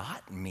did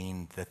not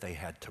mean that they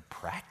had to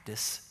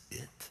practice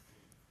it.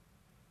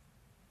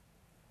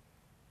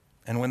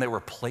 And when they were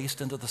placed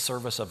into the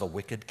service of a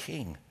wicked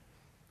king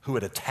who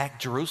had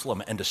attacked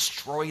Jerusalem and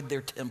destroyed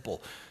their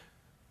temple,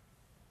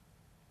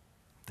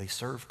 they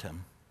served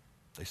him.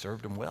 They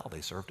served him well.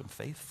 They served him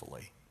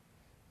faithfully.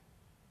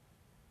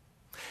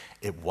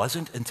 It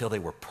wasn't until they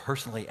were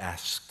personally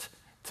asked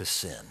to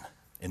sin,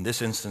 in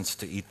this instance,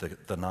 to eat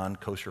the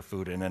non-kosher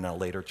food, and in a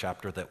later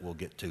chapter that we'll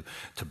get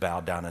to bow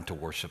down and to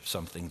worship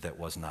something that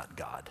was not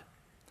God.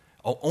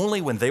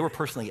 Only when they were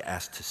personally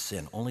asked to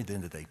sin, only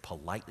then did they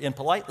politely, and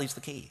politely is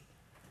the key,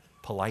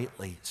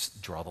 politely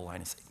draw the line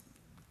and say,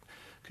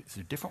 is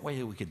there a different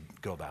way we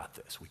could go about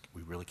this?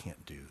 We really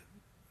can't do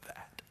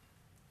that.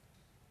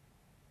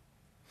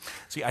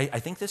 See, I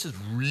think this is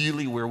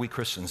really where we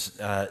Christians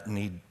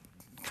need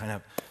kind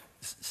of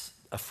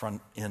a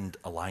front-end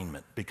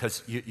alignment,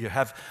 because you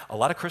have a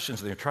lot of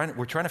Christians, we're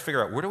trying to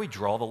figure out, where do we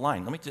draw the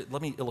line?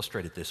 Let me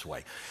illustrate it this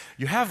way.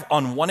 You have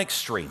on one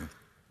extreme,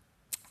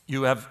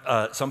 You have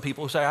some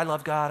people who say, I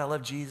love God, I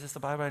love Jesus, the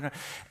Bible,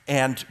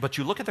 but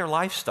you look at their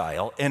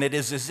lifestyle, and it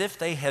is as if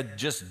they had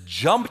just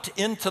jumped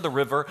into the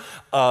river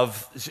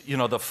of,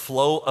 the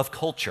flow of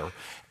culture,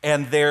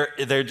 and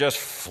they're just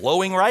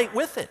flowing right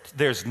with it.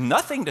 There's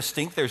nothing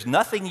distinct, there's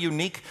nothing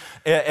unique,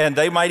 and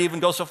they might even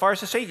go so far as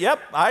to say, yep,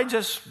 I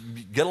just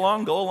get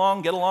along, go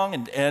along, get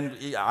along, and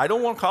I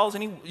don't want to cause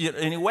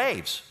any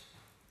waves.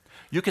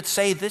 You could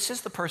say this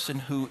is the person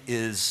who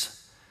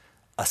is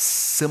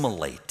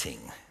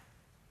assimilating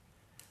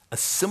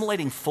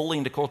fully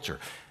into culture.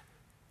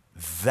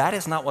 That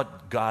is not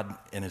what God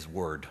in his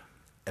word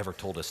ever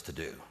told us to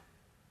do.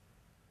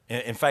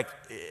 In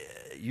fact,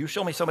 you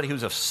show me somebody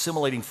who's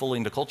assimilating fully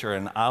into culture,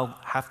 and I'll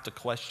have to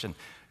question,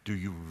 do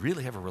you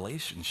really have a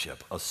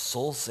relationship, a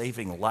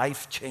soul-saving,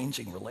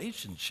 life-changing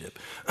relationship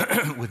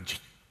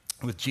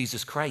with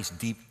Jesus Christ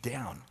deep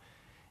down?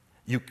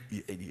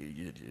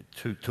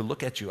 To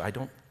look at you, I'd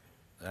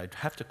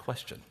have to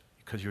question,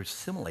 because you're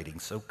assimilating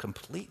so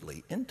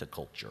completely into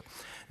culture.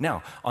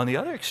 Now, on the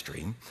other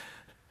extreme,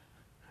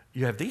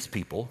 you have these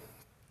people,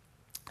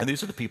 and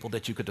these are the people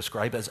that you could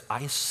describe as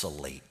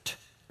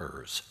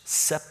isolators,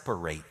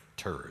 separators.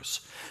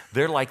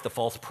 They're like the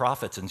false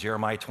prophets in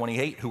Jeremiah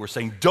 28 who were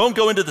saying, don't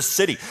go into the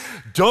city.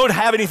 Don't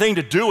have anything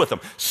to do with them.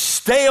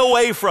 Stay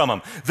away from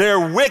them.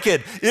 They're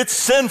wicked. It's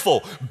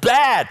sinful,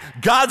 bad.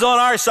 God's on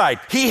our side.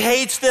 He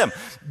hates them.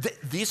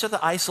 These are the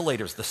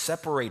isolators, the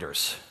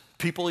separators.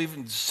 People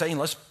even saying,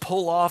 let's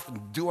pull off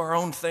and do our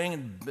own thing,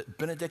 and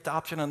Benedict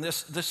option on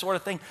this sort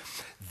of thing.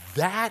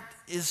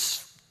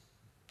 That's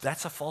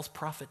a false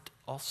prophet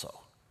also.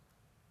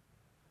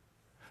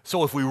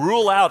 So if we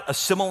rule out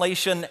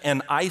assimilation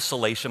and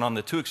isolation on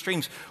the two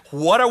extremes,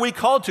 what are we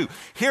called to?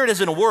 Here it is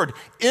in a word,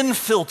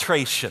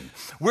 infiltration.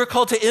 We're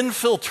called to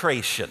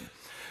infiltration.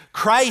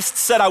 Christ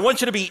said, I want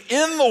you to be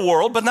in the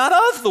world, but not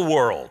of the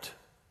world.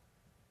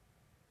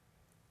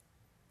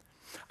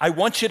 I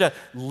want you to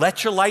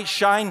let your light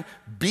shine,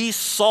 be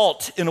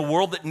salt in a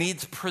world that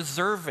needs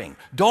preserving.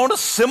 Don't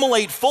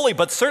assimilate fully,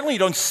 but certainly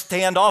don't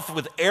stand off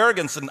with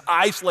arrogance and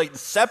isolate and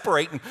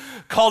separate and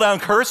call down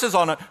curses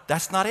on it.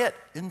 That's not it.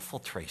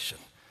 Infiltration.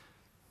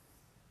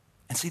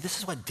 And see, this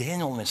is what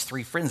Daniel and his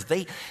three friends,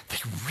 they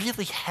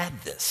really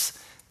had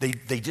this.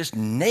 They just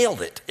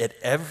nailed it at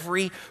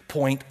every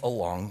point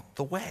along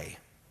the way.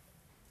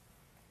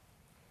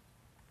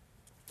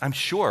 I'm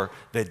sure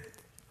that,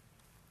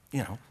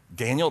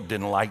 Daniel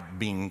didn't like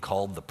being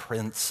called the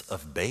Prince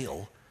of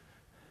Baal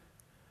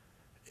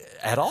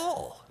at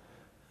all.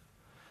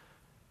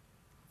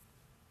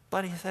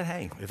 But he said,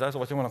 hey, if that's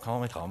what you want to call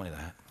me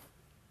that.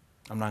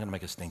 I'm not going to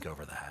make a stink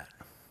over that.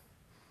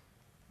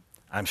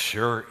 I'm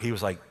sure he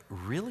was like,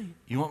 really?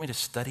 You want me to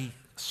study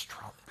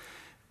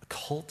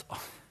occult?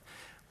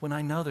 When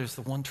I know there's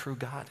the one true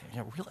God?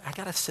 Really? I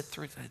got to sit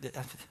through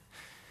that.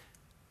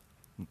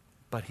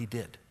 But he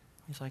did.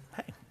 He's like,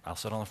 hey, I'll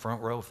sit on the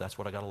front row. If that's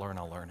what I got to learn,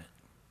 I'll learn it.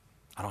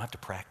 I don't have to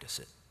practice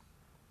it.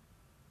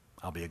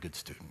 I'll be a good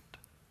student.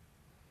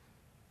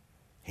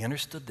 He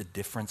understood the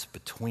difference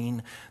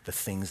between the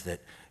things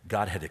that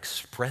God had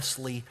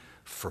expressly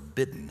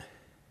forbidden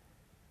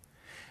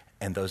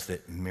and those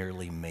that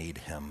merely made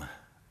him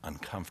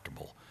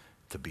uncomfortable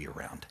to be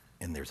around.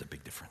 And there's a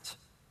big difference.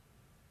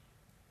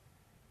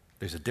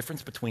 There's a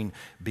difference between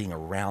being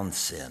around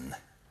sin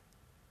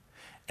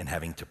and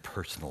having to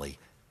personally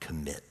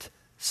commit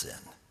sin.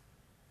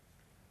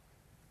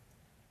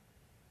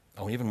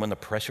 Oh, even when the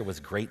pressure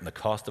was great and the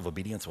cost of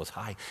obedience was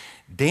high,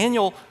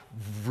 Daniel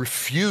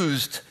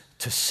refused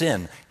to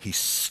sin. He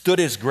stood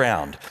his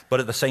ground, but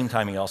at the same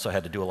time, he also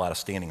had to do a lot of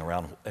standing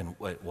around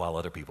while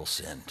other people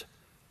sinned.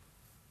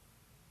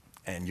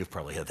 And you've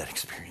probably had that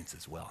experience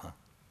as well, huh?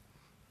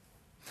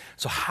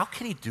 So how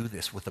can he do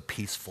this with a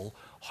peaceful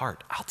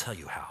heart? I'll tell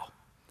you how.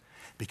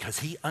 Because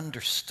he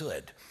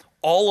understood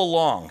all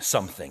along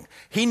something.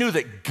 He knew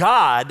that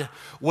God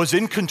was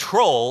in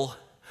control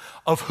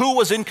of who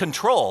was in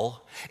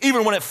control,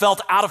 even when it felt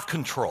out of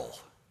control.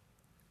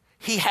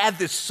 He had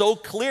this so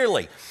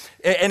clearly.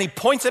 And he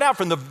points it out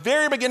from the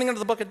very beginning of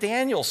the book of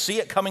Daniel. See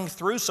it coming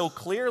through so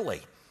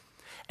clearly.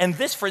 And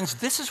this, friends,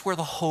 this is where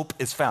the hope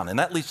is found. And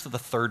that leads to the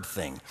third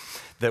thing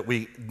that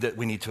we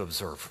need to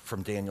observe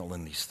from Daniel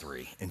in these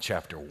three in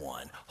chapter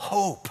 1.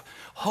 Hope.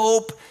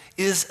 Hope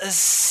is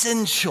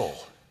essential.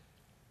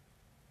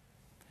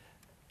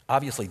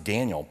 Obviously,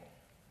 Daniel,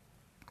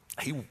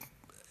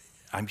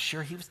 I'm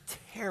sure he was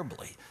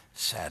terribly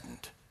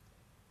saddened,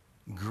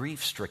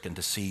 grief-stricken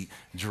to see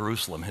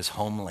Jerusalem, his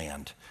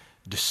homeland,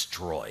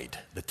 destroyed,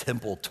 the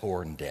temple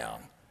torn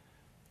down.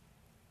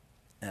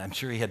 And I'm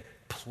sure he had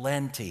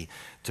plenty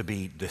to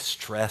be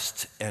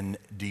distressed and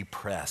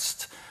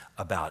depressed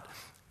about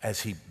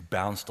as he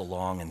bounced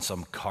along in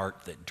some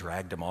cart that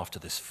dragged him off to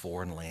this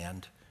foreign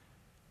land.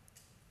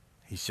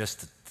 He's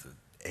just at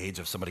the age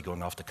of somebody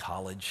going off to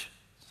college.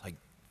 It's like,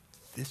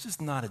 this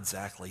is not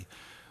exactly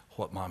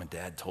what mom and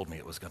dad told me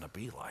it was going to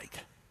be like.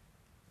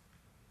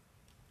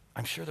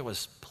 I'm sure there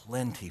was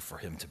plenty for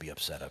him to be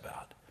upset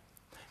about.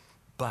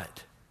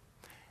 But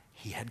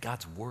he had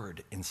God's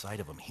word inside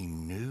of him. He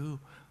knew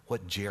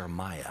what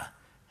Jeremiah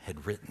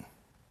had written.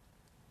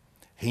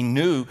 He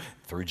knew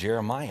through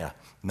Jeremiah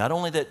not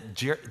only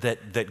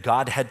that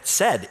God had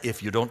said,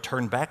 if you don't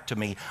turn back to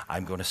me,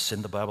 I'm going to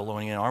send the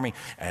Babylonian army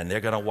and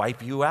they're going to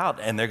wipe you out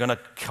and they're going to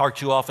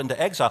cart you off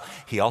into exile.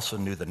 He also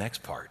knew the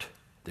next part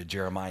that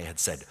Jeremiah had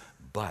said,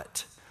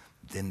 but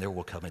then there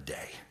will come a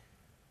day.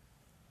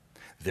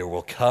 There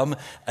will come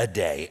a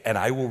day and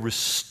I will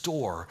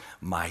restore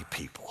my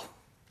people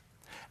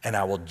and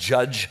I will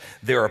judge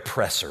their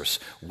oppressors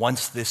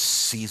once this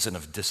season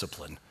of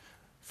discipline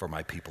for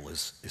my people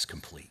is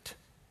complete.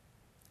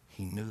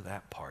 He knew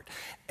that part.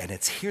 And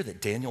it's here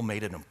that Daniel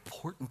made an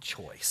important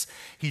choice.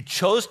 He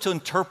chose to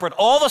interpret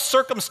all the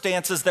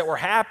circumstances that were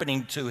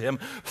happening to him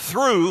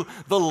through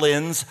the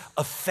lens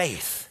of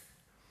faith.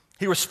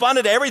 He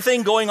responded to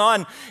everything going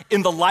on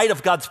in the light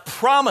of God's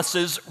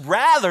promises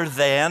rather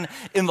than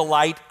in the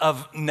light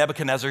of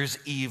Nebuchadnezzar's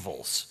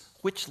evils.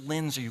 Which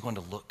lens are you going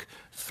to look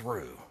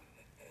through?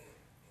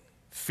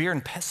 Fear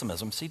and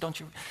pessimism,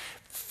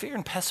 fear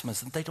and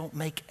pessimism, they don't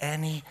make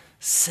any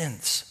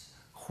sense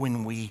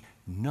when we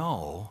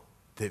know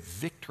that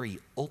victory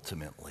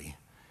ultimately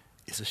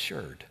is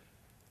assured.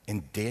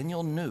 And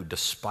Daniel knew,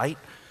 despite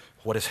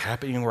what is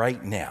happening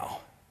right now,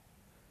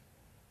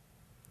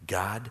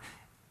 God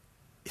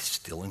is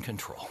still in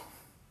control.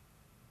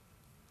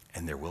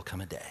 And there will come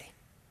a day.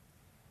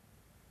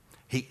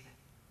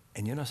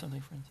 And you know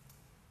something, friends?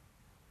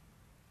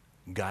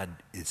 God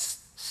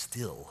is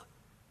still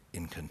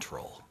in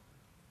control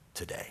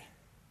today.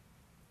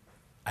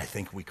 I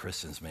think we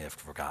Christians may have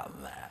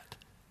forgotten that.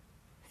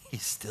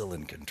 He's still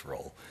in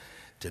control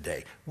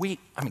today.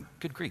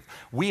 Good grief.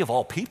 We of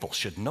all people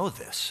should know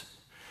this.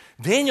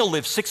 Daniel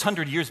lived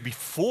 600 years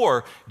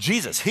before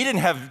Jesus. He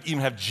didn't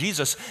even have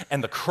Jesus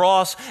and the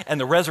cross and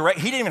the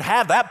resurrection. He didn't even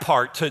have that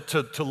part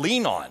to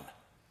lean on.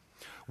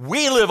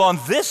 We live on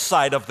this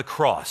side of the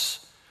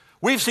cross.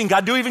 We've seen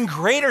God do even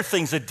greater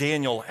things that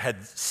Daniel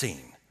had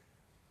seen.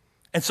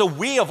 And so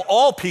we of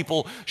all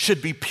people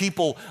should be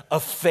people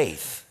of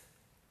faith.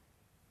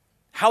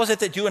 How is it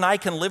that you and I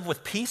can live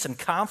with peace and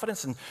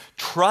confidence and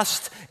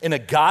trust in a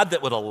God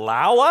that would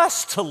allow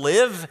us to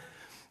live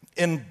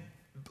in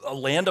a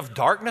land of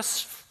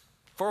darkness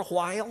for a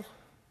while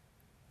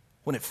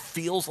when it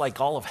feels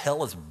like all of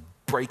hell is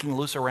breaking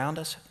loose around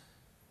us?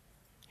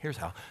 Here's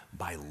how: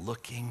 by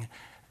looking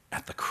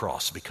at the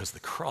cross, because the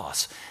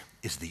cross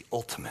is the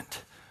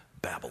ultimate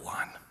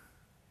Babylon.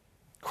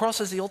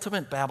 Cross is the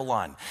ultimate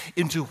Babylon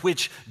into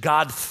which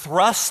God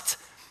thrust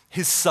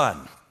his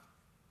son,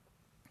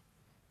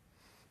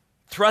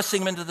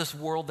 thrusting him into this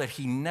world that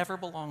he never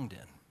belonged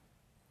in,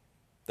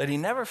 that he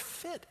never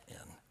fit in,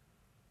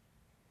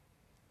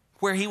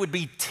 where he would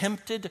be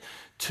tempted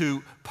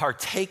to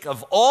partake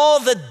of all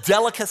the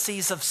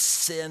delicacies of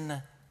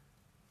sin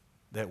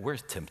that we're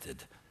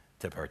tempted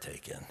to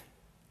partake in,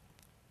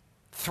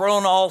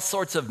 thrown all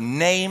sorts of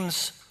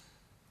names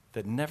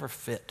that never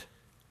fit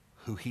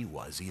who he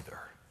was either.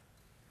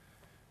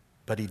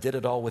 But he did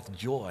it all with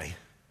joy,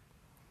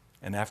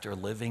 and after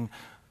living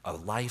a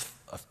life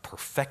of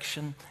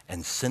perfection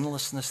and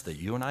sinlessness that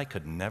you and I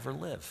could never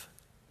live,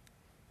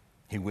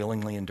 he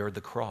willingly endured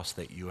the cross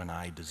that you and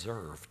I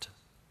deserved,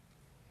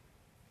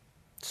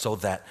 so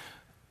that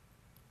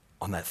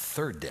on that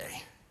third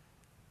day,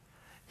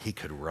 he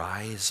could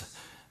rise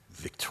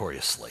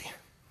victoriously,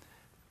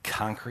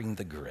 conquering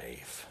the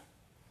grave,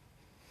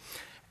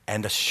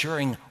 and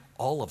assuring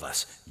all of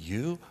us,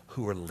 you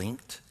who are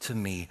linked to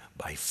me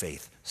by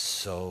faith,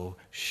 so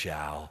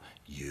shall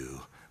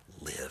you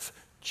live.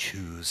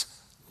 Choose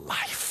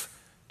life.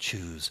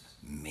 Choose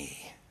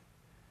me,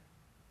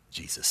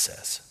 Jesus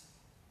says.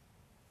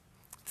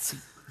 See,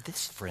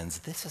 friends,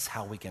 this is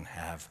how we can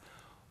have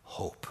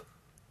hope.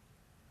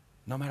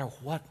 No matter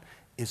what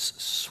is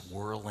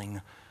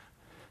swirling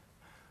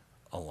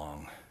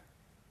along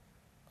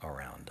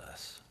around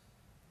us.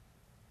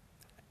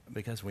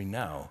 Because we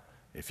know,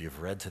 if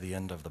you've read to the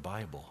end of the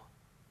Bible,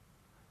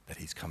 that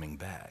he's coming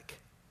back.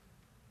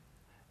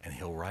 And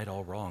he'll right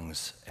all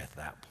wrongs at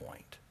that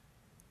point.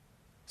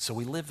 So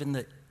we live in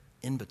the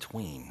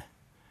in-between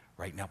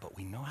right now, but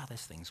we know how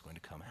this thing's going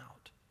to come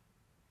out.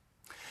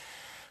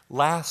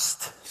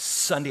 Last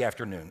Sunday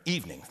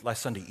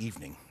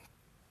evening,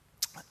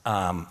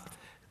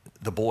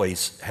 the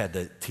boys had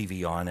the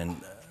TV on,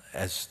 and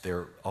as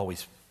they're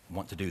always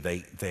want to do,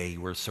 they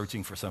were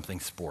searching for something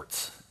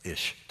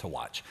sports-ish to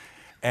watch.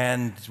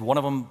 And one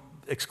of them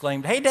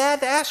exclaimed, "Hey,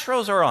 Dad, the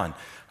Astros are on."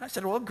 I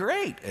said, "Well,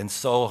 great." And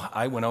so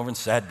I went over and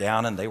sat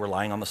down, and they were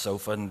lying on the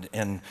sofa,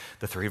 and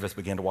the three of us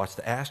began to watch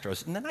the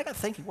Astros. And then I got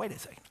thinking, wait a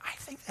second, I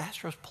think the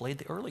Astros played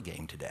the early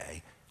game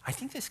today. I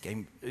think this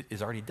game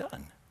is already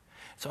done.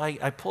 So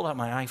I pulled out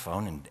my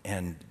iPhone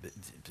and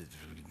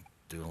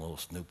doing a little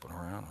snooping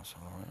around. I said,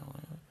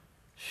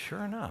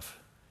 sure enough,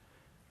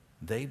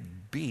 they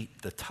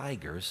beat the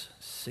Tigers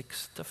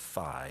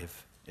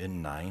 6-5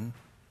 in 9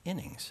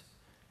 innings.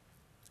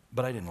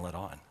 But I didn't let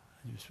on.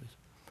 I just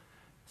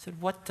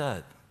said, what's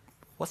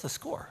the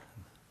score?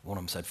 One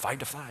of them said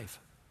 5-5. I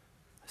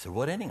said,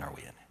 what inning are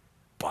we in?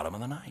 Bottom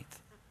of the 9th.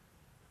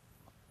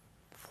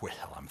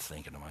 well, I'm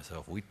thinking to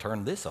myself, we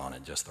turned this on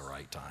at just the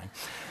right time.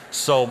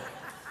 So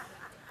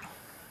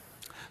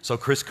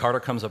Chris Carter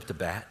comes up to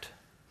bat,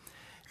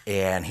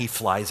 and he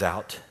flies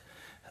out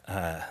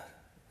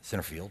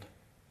center field.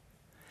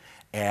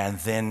 And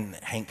then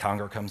Hank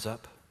Conger comes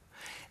up,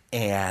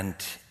 and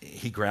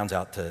he grounds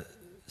out to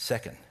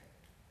second.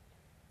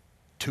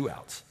 2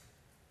 outs.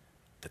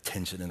 The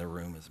tension in the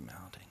room is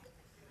mounting.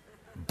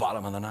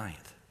 Bottom of the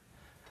 9th.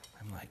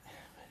 I'm like,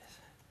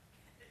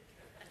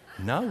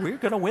 no, we're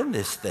going to win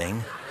this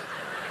thing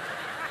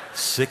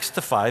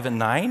 6-5 in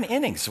 9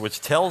 innings,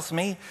 which tells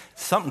me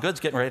something good's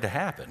getting ready to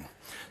happen.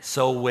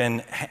 So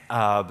when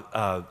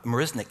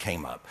Marisnik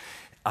came up,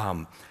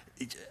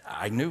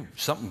 I knew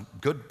something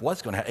good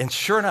was going to happen. And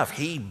sure enough,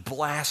 he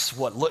blasts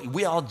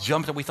we all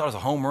jumped and we thought it was a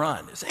home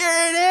run.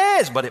 There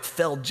it is! But it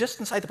fell just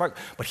inside the park.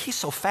 But he's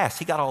so fast,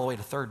 he got all the way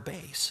to third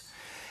base.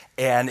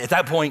 And at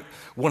that point,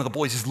 one of the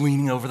boys is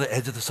leaning over the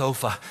edge of the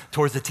sofa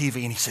towards the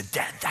TV, and he said,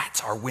 Dad,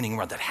 that's our winning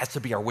run. That has to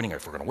be our winning run.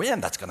 If we're going to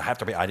win, that's going to have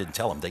to be. I didn't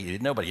tell him. He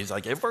didn't know, but he's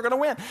like, if we're going to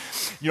win,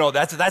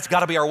 that's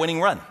got to be our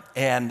winning run.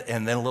 And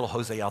then a little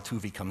Jose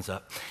Altuve comes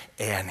up,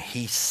 and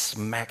he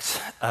smacks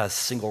a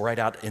single right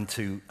out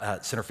into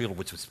center field,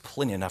 which was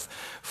plenty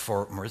enough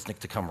for Marisnik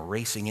to come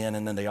racing in,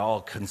 and then they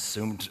all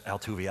consumed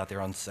Altuve out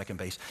there on second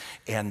base,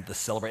 and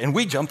and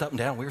we jumped up and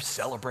down. We were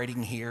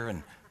celebrating here,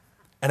 and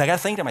I got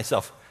to think to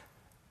myself,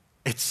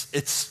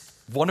 it's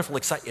wonderful,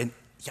 exciting, and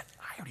yet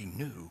I already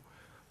knew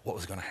what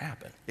was going to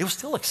happen. It was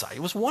still exciting.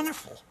 It was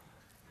wonderful.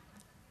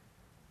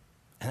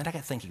 And then I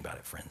got thinking about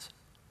it, friends.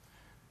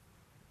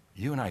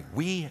 You and I,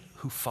 we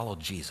who follow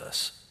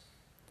Jesus,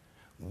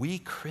 we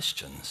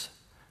Christians,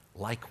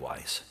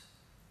 likewise,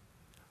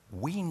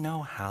 we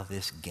know how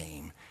this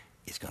game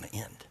is going to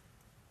end.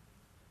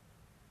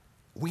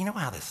 We know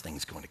how this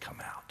thing's going to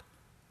come out.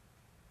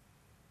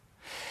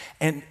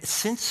 And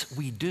since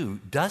we do,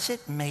 does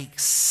it make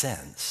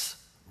sense,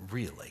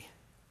 really,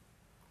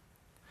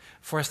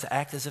 for us to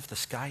act as if the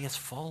sky is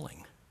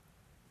falling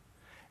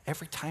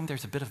every time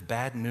there's a bit of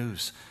bad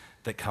news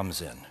that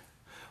comes in,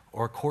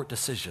 or a court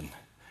decision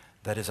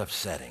that is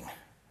upsetting,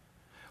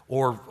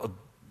 or a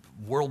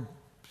world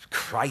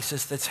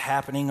crisis that's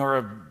happening, or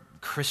a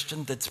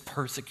Christian that's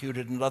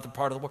persecuted in another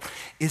part of the world?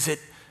 Is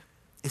it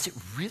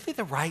really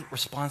the right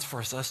response for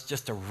us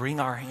just to wring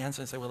our hands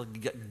and say, well,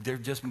 there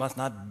just must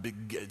not be,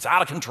 it's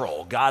out of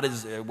control.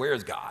 Where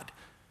is God?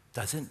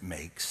 Doesn't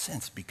make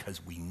sense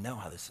because we know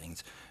how this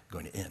thing's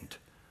going to end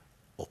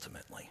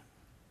ultimately.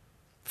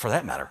 For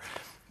that matter,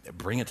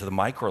 bring it to the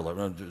micro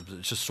level,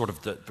 it's just sort of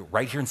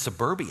right here in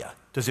suburbia.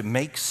 Does it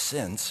make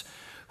sense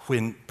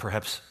when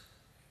perhaps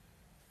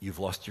you've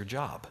lost your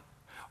job,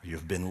 or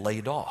you've been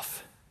laid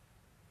off,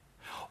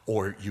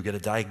 or you get a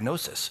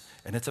diagnosis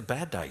and it's a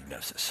bad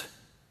diagnosis?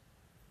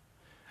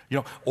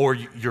 Or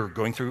you're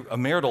going through a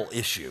marital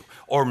issue,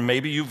 or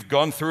maybe you've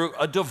gone through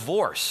a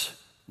divorce.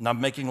 Not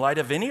making light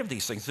of any of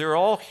these things. They're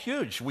all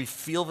huge. We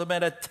feel them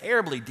at a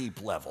terribly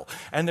deep level.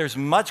 And there's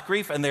much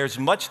grief and there's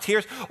much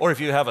tears. Or if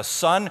you have a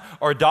son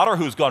or a daughter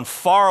who's gone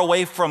far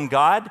away from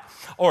God,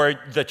 or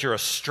that you're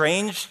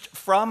estranged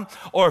from,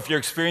 or if you're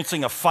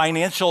experiencing a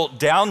financial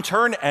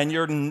downturn and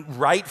you're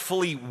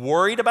rightfully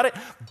worried about it.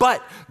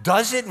 But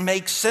does it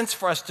make sense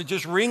for us to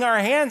just wring our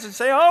hands and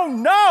say, oh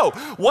no,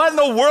 what in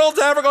the world's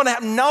ever going to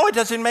happen? No, it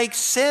doesn't make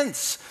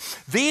sense.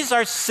 These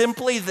are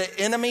simply the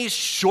enemy's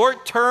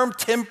short-term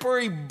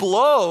temporary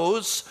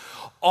blows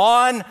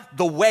on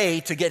the way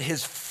to get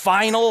his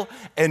final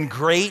and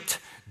great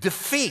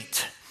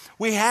defeat.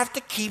 We have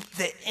to keep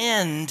the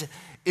end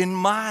in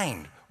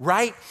mind,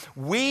 right?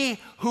 We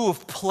who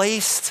have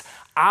placed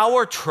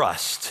our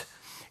trust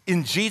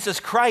in Jesus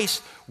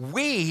Christ,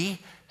 we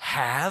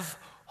have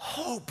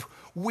hope.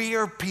 We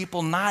are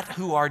people not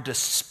who are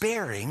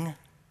despairing.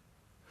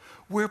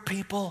 We're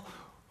people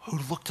who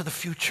look to the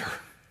future,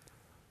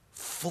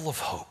 full of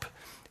hope.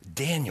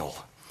 Daniel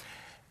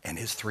and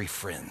his 3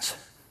 friends.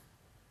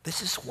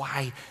 This is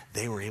why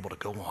they were able to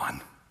go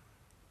on,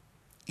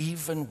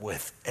 even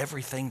with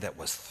everything that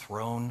was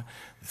thrown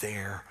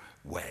their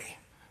way,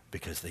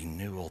 because they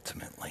knew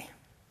ultimately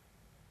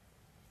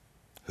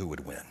who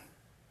would win.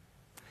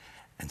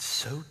 And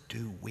so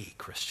do we,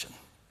 Christian.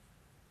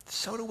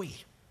 So do we.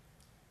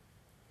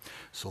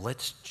 So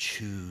let's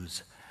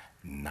choose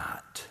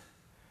not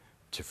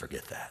to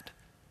forget that.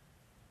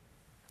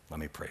 Let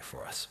me pray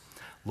for us.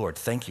 Lord,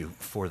 thank you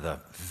for the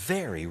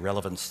very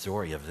relevant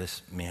story of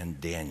this man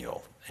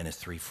Daniel and his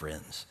 3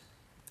 friends.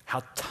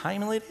 How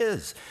timely it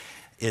is.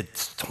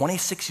 It's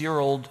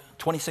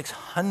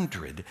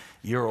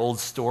 2,600-year-old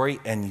story,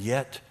 and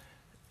yet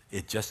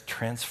it just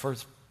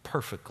transfers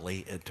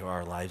perfectly into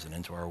our lives and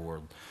into our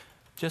world,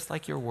 just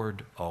like your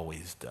word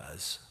always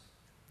does.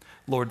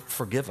 Lord,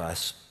 forgive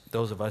us,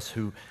 those of us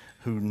who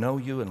know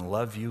you and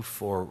love you,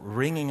 for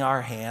wringing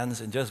our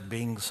hands and just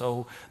being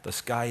so the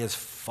sky is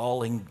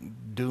falling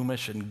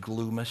doomish and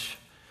gloomish.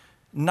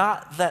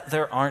 Not that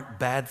there aren't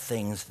bad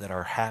things that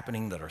are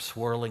happening, that are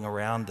swirling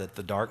around, that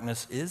the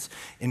darkness is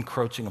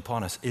encroaching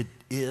upon us. It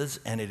is,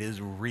 and it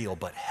is real,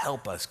 but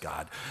help us,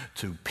 God,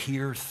 to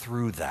peer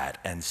through that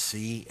and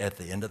see at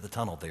the end of the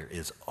tunnel there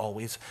is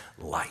always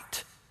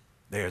light.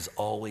 There's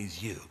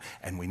always you.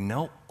 And we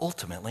know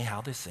ultimately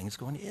how this thing's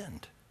going to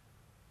end.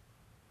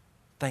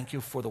 Thank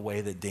you for the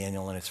way that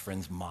Daniel and his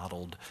friends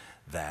modeled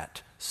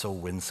that so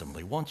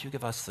winsomely. Won't you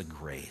give us the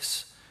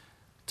grace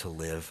to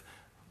live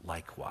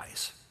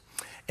likewise?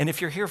 And if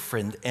you're here,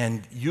 friend,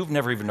 and you've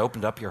never even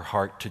opened up your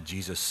heart to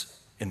Jesus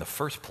in the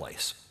first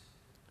place,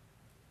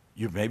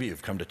 maybe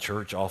you've come to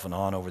church off and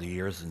on over the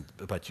years,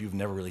 but you've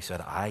never really said,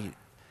 I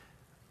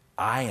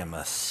am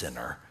a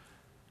sinner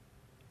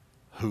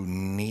who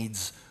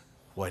needs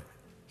what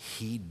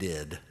he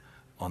did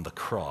on the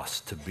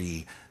cross to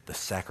be the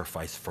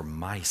sacrifice for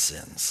my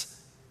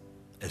sins,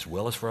 as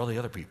well as for all the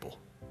other people.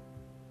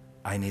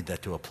 I need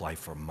that to apply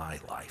for my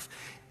life.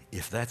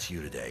 If that's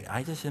you today,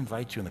 I just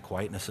invite you in the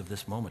quietness of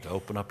this moment to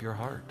open up your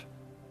heart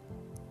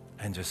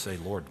and just say,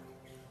 Lord,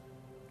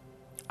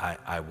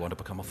 I want to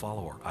become a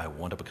follower. I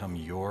want to become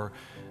your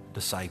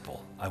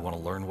disciple. I want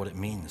to learn what it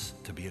means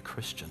to be a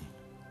Christian.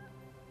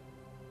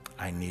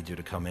 I need you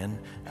to come in.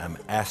 I'm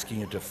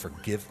asking you to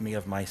forgive me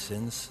of my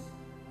sins,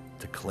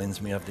 to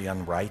cleanse me of the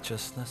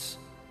unrighteousness,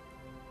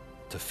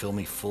 to fill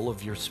me full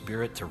of your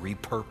Spirit, to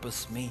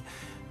repurpose me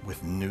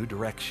with new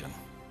direction.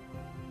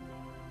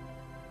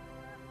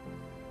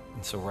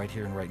 And so right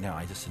here and right now,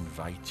 I just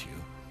invite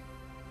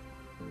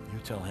you. You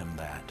tell him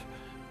that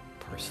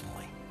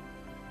personally.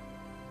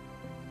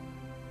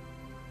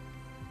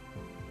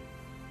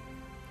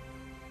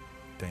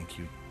 Thank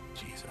you,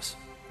 Jesus.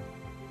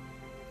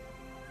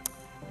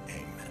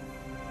 Amen.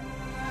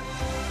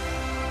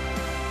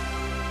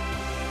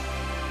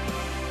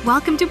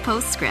 Welcome to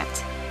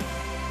Postscript.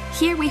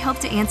 Here we hope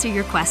to answer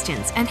your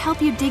questions and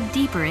help you dig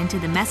deeper into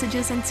the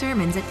messages and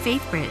sermons at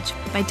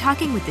FaithBridge by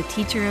talking with the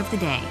teacher of the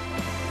day.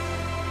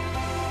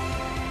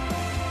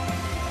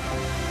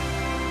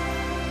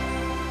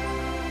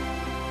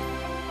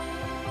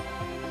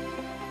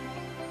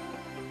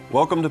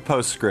 Welcome to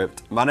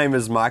Postscript. My name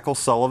is Michael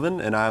Sullivan,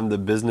 and I'm the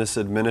business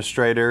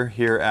administrator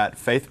here at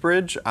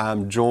FaithBridge.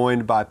 I'm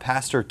joined by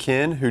Pastor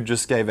Ken, who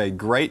just gave a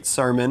great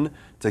sermon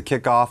to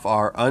kick off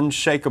our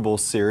Unshakeable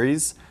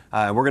series.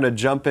 We're going to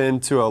jump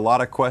into a lot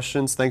of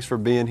questions. Thanks for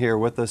being here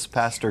with us,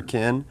 Pastor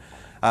Ken.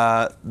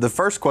 The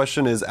first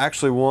question is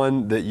actually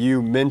one that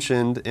you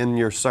mentioned in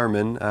your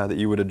sermon that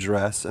you would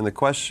address. And the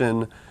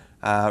question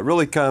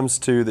really comes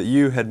to that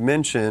you had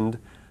mentioned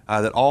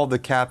that all the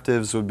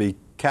captives would be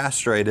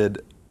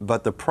castrated,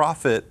 but the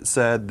prophet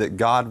said that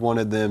God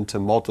wanted them to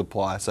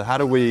multiply. So how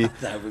do we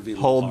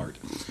hold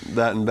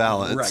that in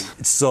balance?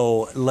 Right.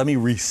 So let me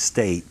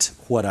restate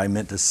what I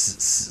meant to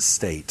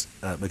state,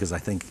 because I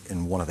think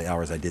in one of the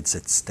hours I did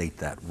state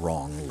that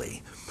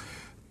wrongly.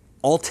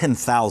 All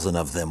 10,000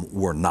 of them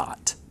were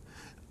not.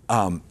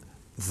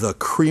 The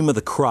cream of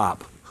the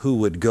crop who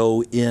would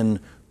go in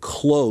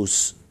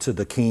close to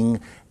the king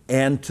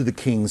and to the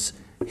king's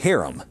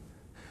harem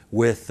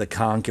with the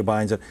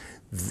concubines.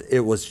 It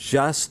was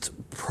just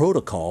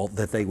protocol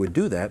that they would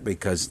do that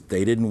because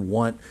they didn't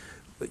want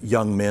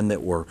young men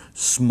that were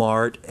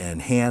smart and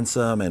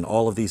handsome and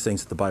all of these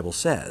things that the Bible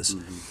says.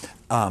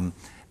 Mm-hmm.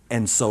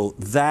 And so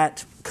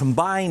that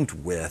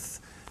combined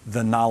with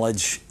the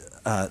knowledge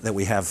that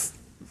we have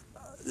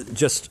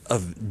just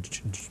of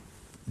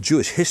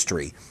Jewish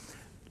history,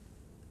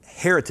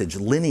 heritage,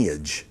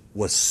 lineage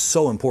was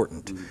so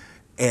important. Mm-hmm.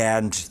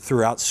 And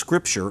throughout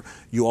Scripture,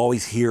 you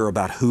always hear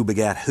about who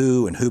begat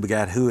who and who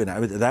begat who. And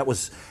that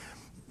was,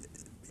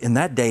 in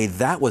that day,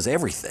 that was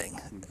everything.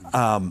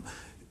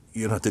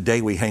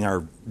 Today we hang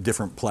our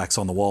different plaques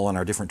on the wall and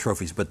our different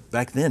trophies. But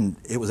back then,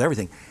 it was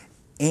everything.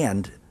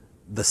 And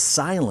the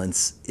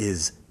silence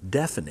is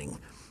deafening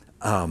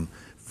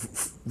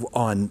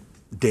on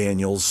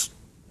Daniel's,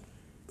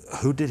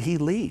 who did he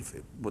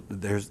leave?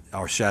 There's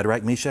our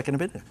Shadrach, Meshach, and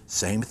Abednego.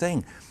 Same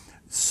thing.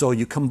 So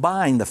you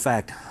combine the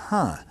fact,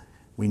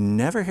 we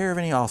never hear of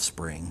any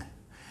offspring,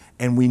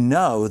 and we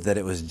know that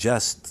it was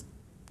just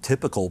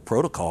typical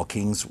protocol.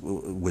 Kings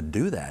would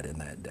do that in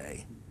that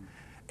day.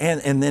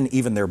 And then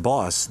even their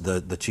boss,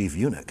 the chief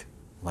eunuch,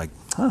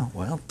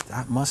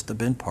 that must have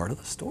been part of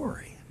the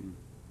story.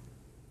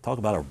 Talk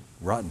about a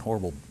rotten,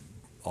 horrible,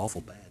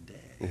 awful, bad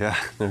day. Yeah,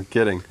 no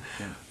kidding.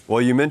 Yeah.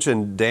 Well, you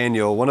mentioned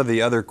Daniel. One of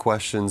the other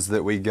questions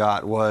that we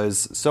got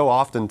was, so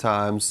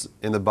oftentimes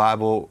in the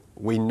Bible,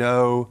 we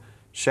know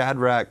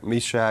Shadrach,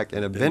 Meshach,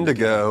 and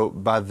Abednego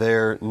by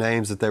their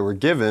names that they were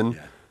given,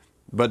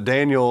 but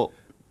Daniel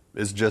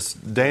is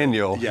just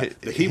Daniel. Yeah,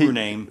 the Hebrew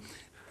name,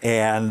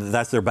 and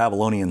that's their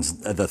Babylonians,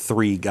 the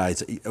three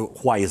guys.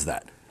 Why is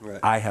that? Right.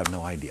 I have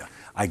no idea.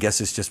 I guess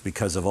it's just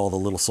because of all the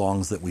little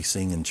songs that we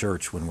sing in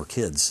church when we're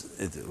kids.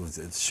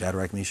 It's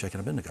Shadrach, Meshach,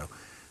 and Abednego.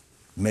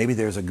 Maybe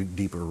there's a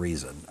deeper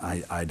reason.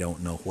 I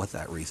don't know what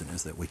that reason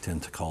is that we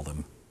tend to call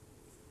them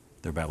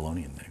their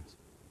Babylonian names.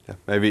 Yeah,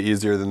 maybe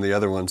easier than the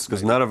other ones,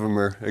 because none of them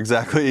are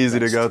exactly easy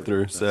to go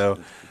through. So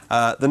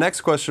the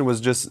next question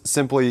was just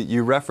simply,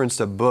 you referenced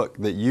a book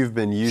that you've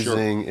been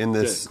using in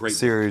this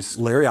series.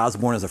 Larry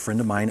Osborne is a friend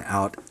of mine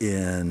out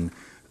in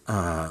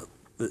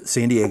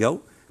San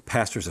Diego,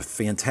 pastors a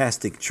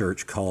fantastic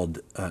church called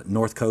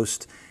North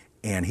Coast,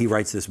 and he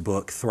writes this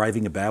book,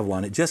 Thriving in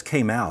Babylon. It just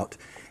came out,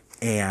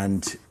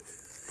 and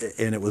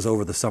it was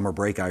over the summer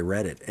break I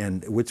read it,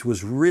 and which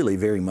was really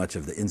very much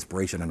of the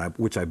inspiration, and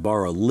which I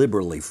borrow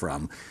liberally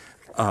from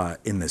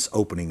in this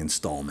opening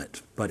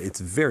installment. But it's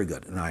very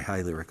good, and I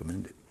highly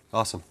recommend it.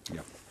 Awesome.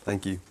 Yep.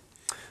 Thank you.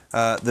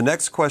 The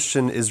next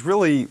question is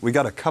really, we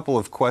got a couple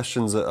of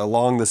questions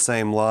along the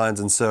same lines,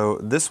 and so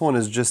this one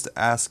is just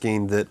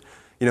asking that,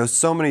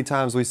 so many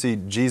times we see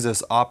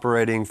Jesus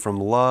operating from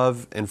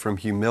love and from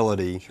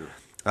humility. Sure.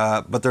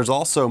 But there's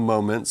also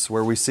moments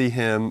where we see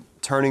him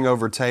turning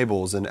over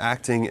tables and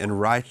acting in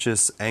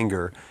righteous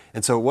anger.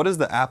 And so what is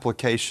the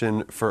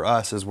application for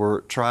us as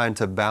we're trying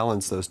to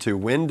balance those two?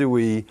 When do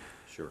we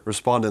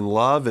respond in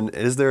love, and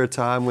is there a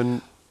time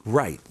when...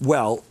 Right.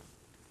 Well,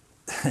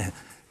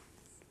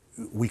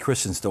 we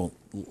Christians don't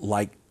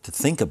like to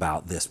think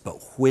about this, but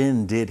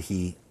when did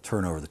he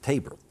turn over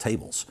the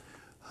tables?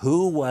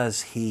 Who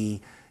was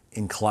he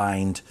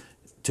inclined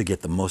to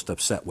get the most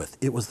upset with?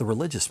 It was the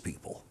religious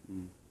people.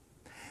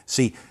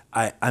 See,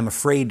 I'm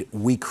afraid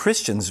we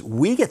Christians,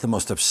 we get the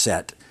most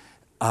upset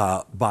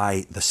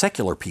by the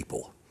secular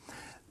people.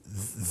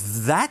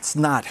 That's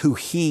not who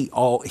he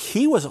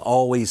was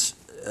always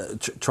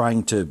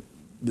trying to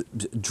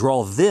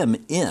draw them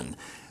in,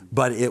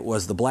 but it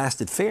was the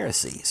blasted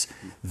Pharisees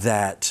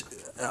that,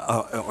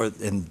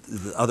 and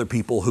the other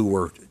people who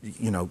were,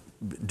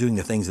 doing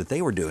the things that they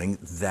were doing,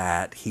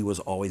 that he was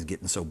always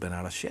getting so bent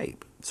out of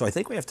shape. So I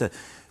think we have to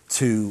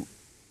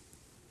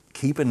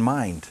keep in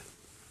mind,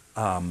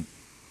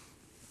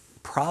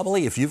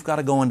 probably if you've got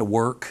to go into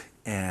work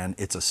and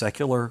it's a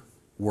secular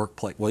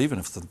workplace, well, even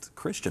if it's a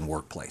Christian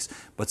workplace,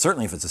 but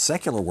certainly if it's a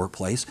secular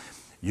workplace,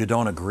 you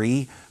don't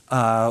agree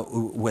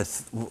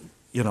with,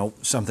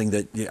 something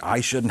that I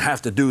shouldn't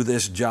have to do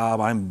this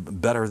job, I'm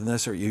better than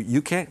this, or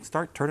you can't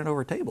start turning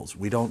over tables.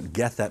 We don't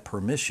get that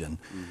permission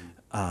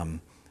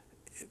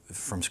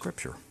from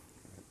Scripture.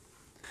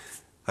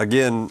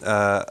 Again,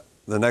 the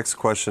next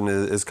question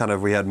is kind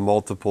of, we had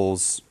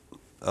multiples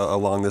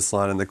along this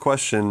line, and the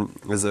question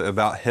is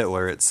about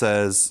Hitler. It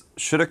says,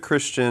 should a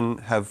Christian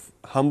have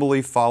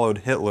humbly followed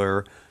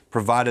Hitler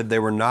provided they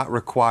were not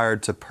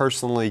required to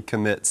personally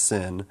commit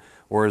sin,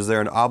 or is there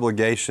an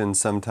obligation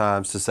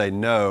sometimes to say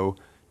no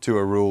to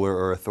a ruler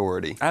or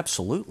authority?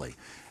 Absolutely.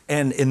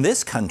 And in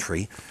this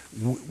country,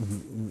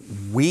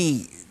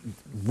 we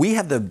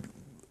have the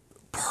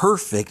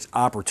perfect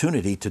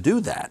opportunity to do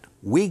that.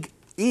 We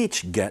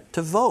each get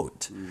to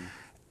vote.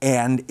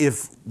 And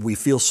if we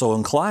feel so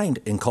inclined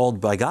and called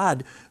by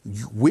God,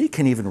 we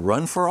can even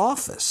run for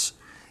office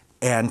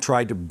and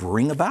try to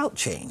bring about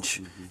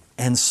change.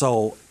 And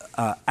so,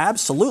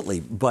 absolutely,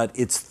 but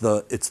it's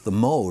the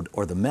mode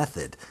or the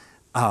method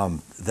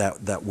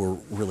that we're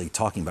really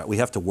talking about. We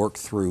have to work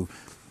through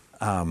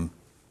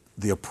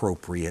the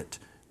appropriate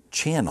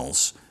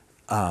channels.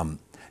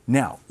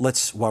 Now,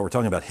 while we're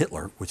talking about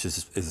Hitler, which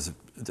is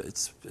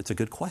it's a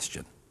good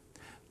question,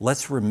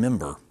 let's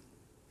remember,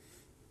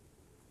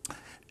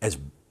 as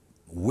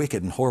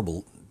wicked and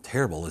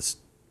terrible as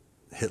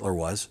Hitler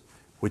was,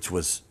 which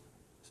was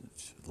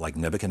like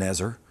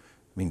Nebuchadnezzar,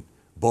 I mean,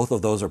 both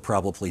of those are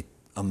probably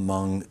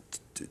among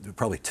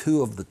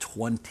two of the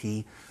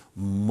 20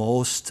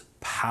 most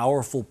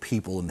powerful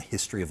people in the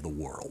history of the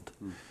world.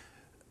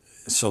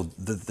 So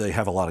they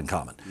have a lot in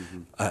common,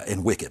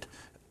 and wicked,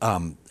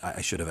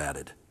 I should have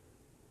added.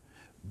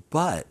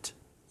 But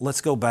let's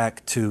go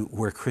back to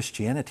where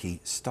Christianity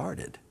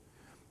started.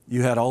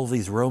 You had all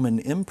these Roman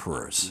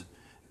emperors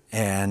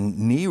and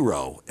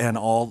Nero and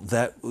all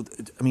that.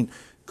 I mean,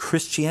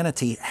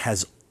 Christianity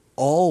has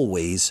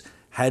always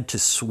had to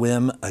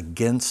swim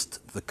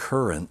against the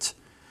current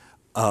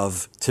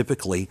of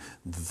typically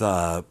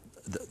the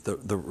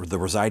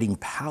residing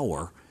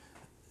power,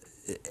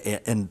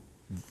 and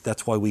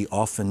that's why we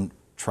often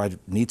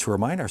need to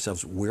remind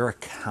ourselves we're a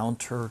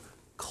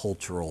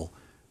counter-cultural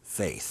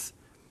faith.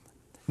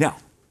 Now,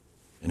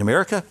 in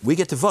America, we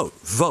get to vote.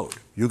 Vote.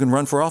 You can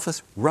run for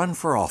office. Run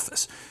for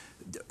office.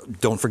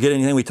 Don't forget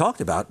anything we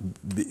talked about.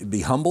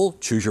 Be humble.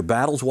 Choose your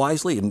battles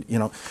wisely,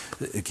 and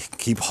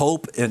keep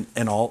hope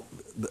and all.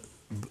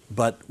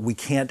 But we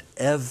can't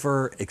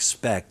ever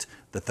expect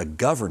that the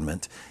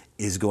government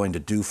is going to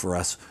do for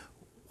us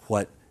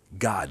what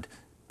God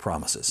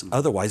promises.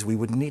 Otherwise, we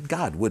wouldn't need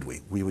God, would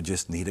we? We would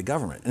just need a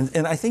government.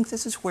 And I think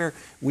this is where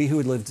we who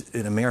had lived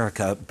in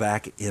America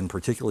back in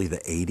particularly the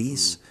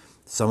 80s,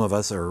 some of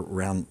us are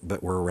around,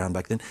 but were around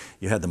back then.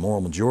 You had the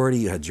moral majority,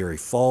 you had Jerry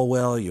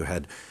Falwell, you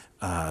had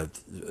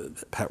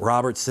Pat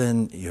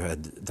Robertson, you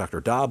had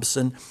Dr.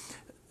 Dobson,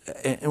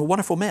 and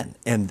wonderful men,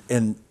 and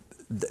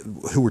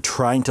who were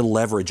trying to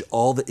leverage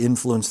all the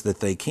influence that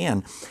they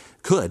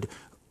could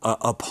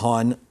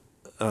upon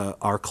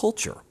our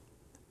culture.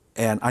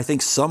 And I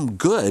think some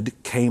good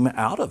came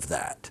out of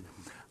that.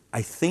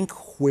 I think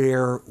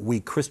where we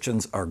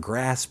Christians are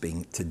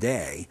grasping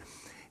today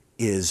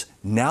is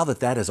now that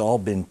that has all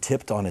been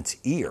tipped on its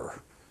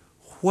ear,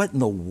 what in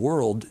the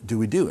world do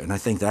we do? And I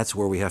think that's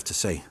where we have to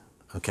say,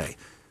 okay,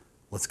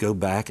 let's go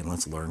back and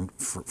let's learn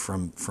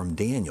from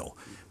Daniel.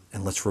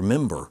 And let's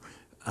remember,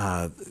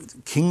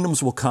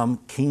 kingdoms will come,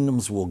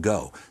 kingdoms will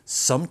go.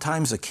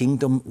 Sometimes a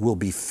kingdom will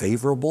be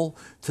favorable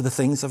to the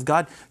things of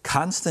God.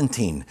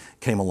 Constantine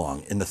came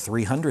along in the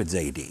 300s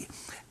AD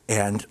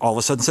and all of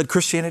a sudden said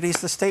Christianity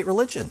is the state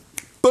religion.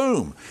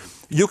 Boom!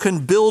 You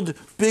can build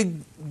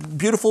big,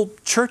 beautiful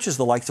churches,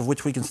 the likes of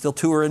which we can still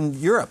tour in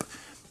Europe.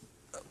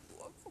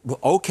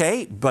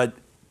 Okay, but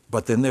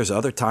then there's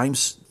other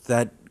times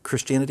that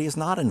Christianity is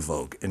not in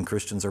vogue and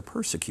Christians are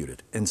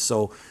persecuted. And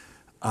so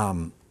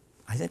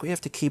I think we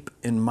have to keep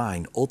in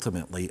mind,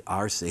 ultimately,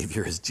 our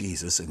Savior is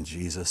Jesus and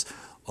Jesus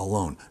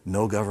alone.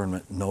 No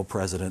government, no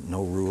president,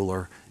 no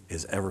ruler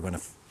is ever going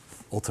to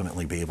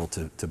ultimately be able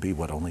to be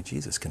what only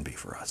Jesus can be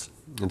for us.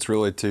 It's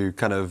really to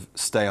kind of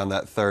stay on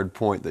that third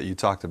point that you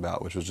talked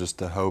about, which was just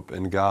to hope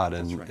in God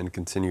and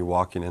continue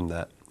walking in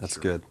that. That's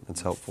good.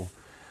 That's helpful.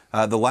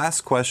 The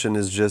last question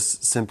is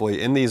just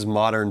simply, in these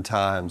modern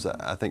times,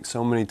 I think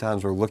so many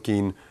times we're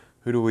looking,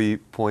 who do we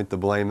point the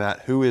blame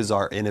at? Who is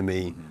our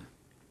enemy?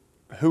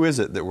 Mm-hmm. Who is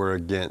it that we're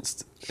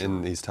against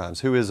in these times?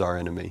 Who is our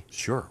enemy?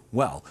 Sure.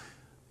 Well,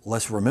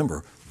 let's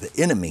remember, the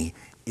enemy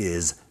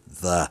is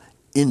the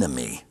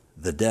enemy,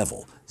 the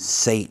devil,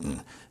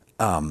 Satan.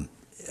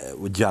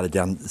 We jotted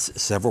down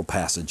several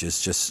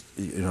passages just,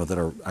 that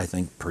are, I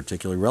think,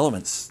 particularly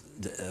relevant.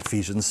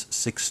 Ephesians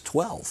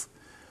 6:12.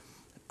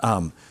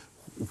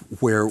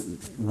 Where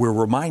we're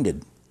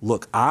reminded,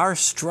 look, our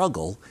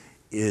struggle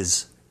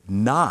is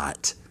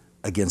not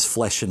against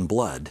flesh and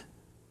blood,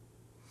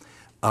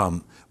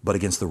 but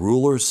against the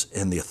rulers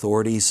and the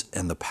authorities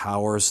and the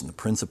powers and the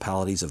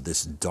principalities of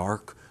this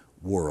dark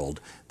world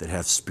that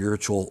have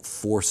spiritual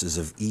forces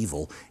of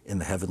evil in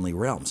the heavenly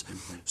realms.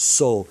 Mm-hmm.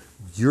 So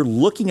you're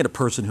looking at a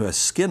person who has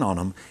skin on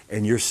them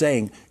and you're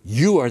saying,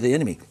 you are the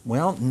enemy.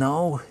 Well,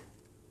 no.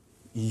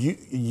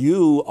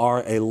 You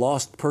are a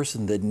lost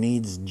person that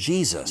needs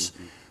Jesus,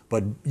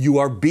 but you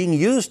are being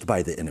used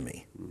by the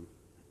enemy.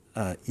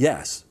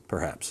 Yes,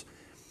 perhaps.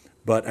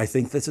 But I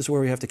think this is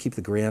where we have to keep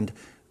the grand,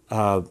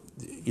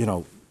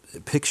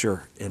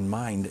 picture in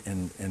mind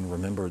and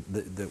remember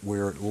that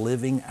we're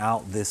living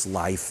out this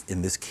life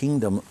in this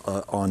kingdom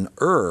on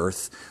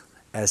earth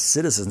as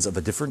citizens of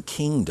a different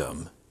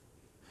kingdom.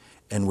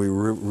 And we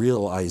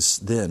realize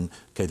then,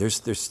 okay,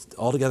 there's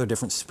altogether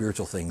different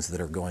spiritual things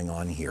that are going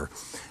on here.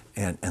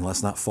 And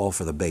let's not fall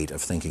for the bait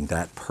of thinking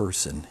that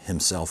person,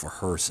 himself or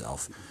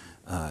herself,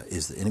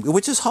 is the enemy,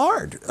 which is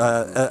hard,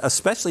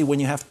 especially when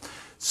you have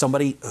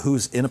somebody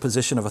who's in a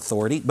position of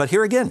authority. But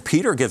here again,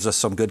 Peter gives us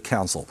some good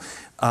counsel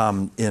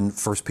in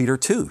 1 Peter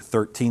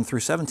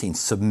 2:13-17.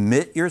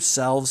 Submit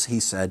yourselves,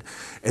 he said,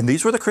 and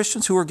these were the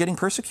Christians who were getting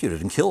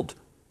persecuted and killed,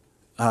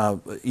 by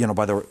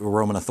the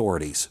Roman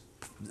authorities.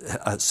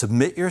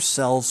 Submit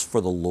yourselves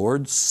for the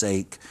Lord's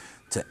sake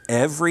to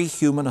every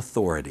human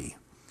authority,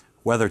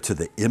 whether to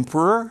the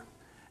emperor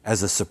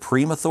as a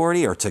supreme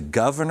authority or to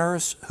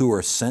governors who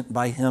are sent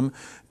by him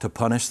to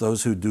punish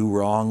those who do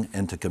wrong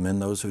and to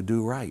commend those who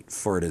do right.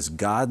 For it is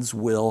God's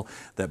will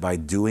that by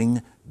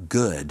doing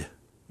good,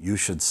 you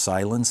should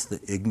silence the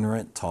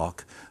ignorant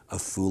talk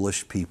of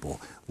foolish people.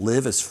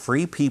 Live as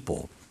free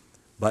people,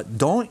 but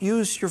don't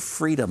use your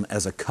freedom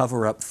as a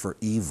cover-up for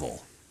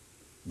evil.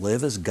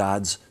 Live as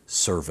God's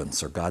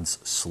servants or God's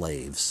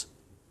slaves.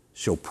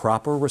 Show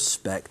proper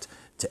respect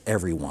to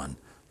everyone.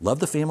 Love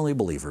the family of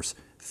believers,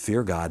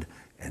 fear God,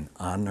 and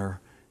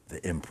honor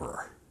the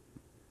emperor.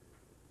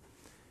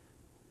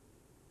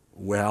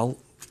 Well,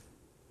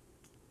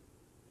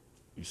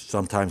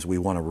 sometimes we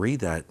want to read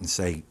that and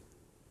say,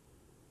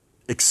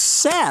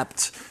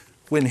 except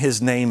when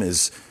his name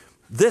is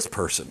this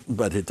person,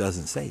 but it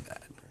doesn't say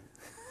that.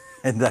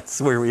 And that's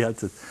where we have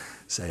to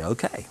say,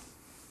 okay.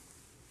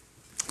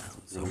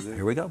 So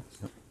here we go.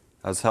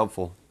 That's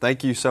helpful.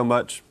 Thank you so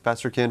much,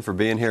 Pastor Ken, for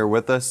being here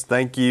with us.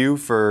 Thank you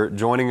for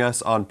joining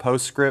us on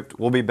Postscript.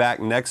 We'll be back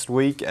next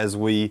week as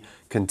we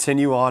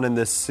continue on in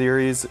this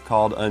series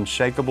called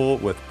Unshakeable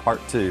with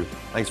Part 2.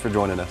 Thanks for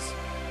joining us.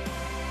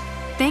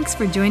 Thanks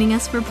for joining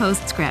us for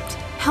Postscript.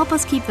 Help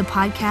us keep the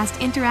podcast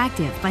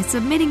interactive by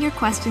submitting your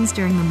questions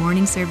during the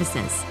morning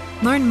services.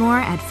 Learn more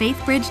at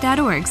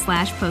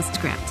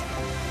faithbridge.org/postscript.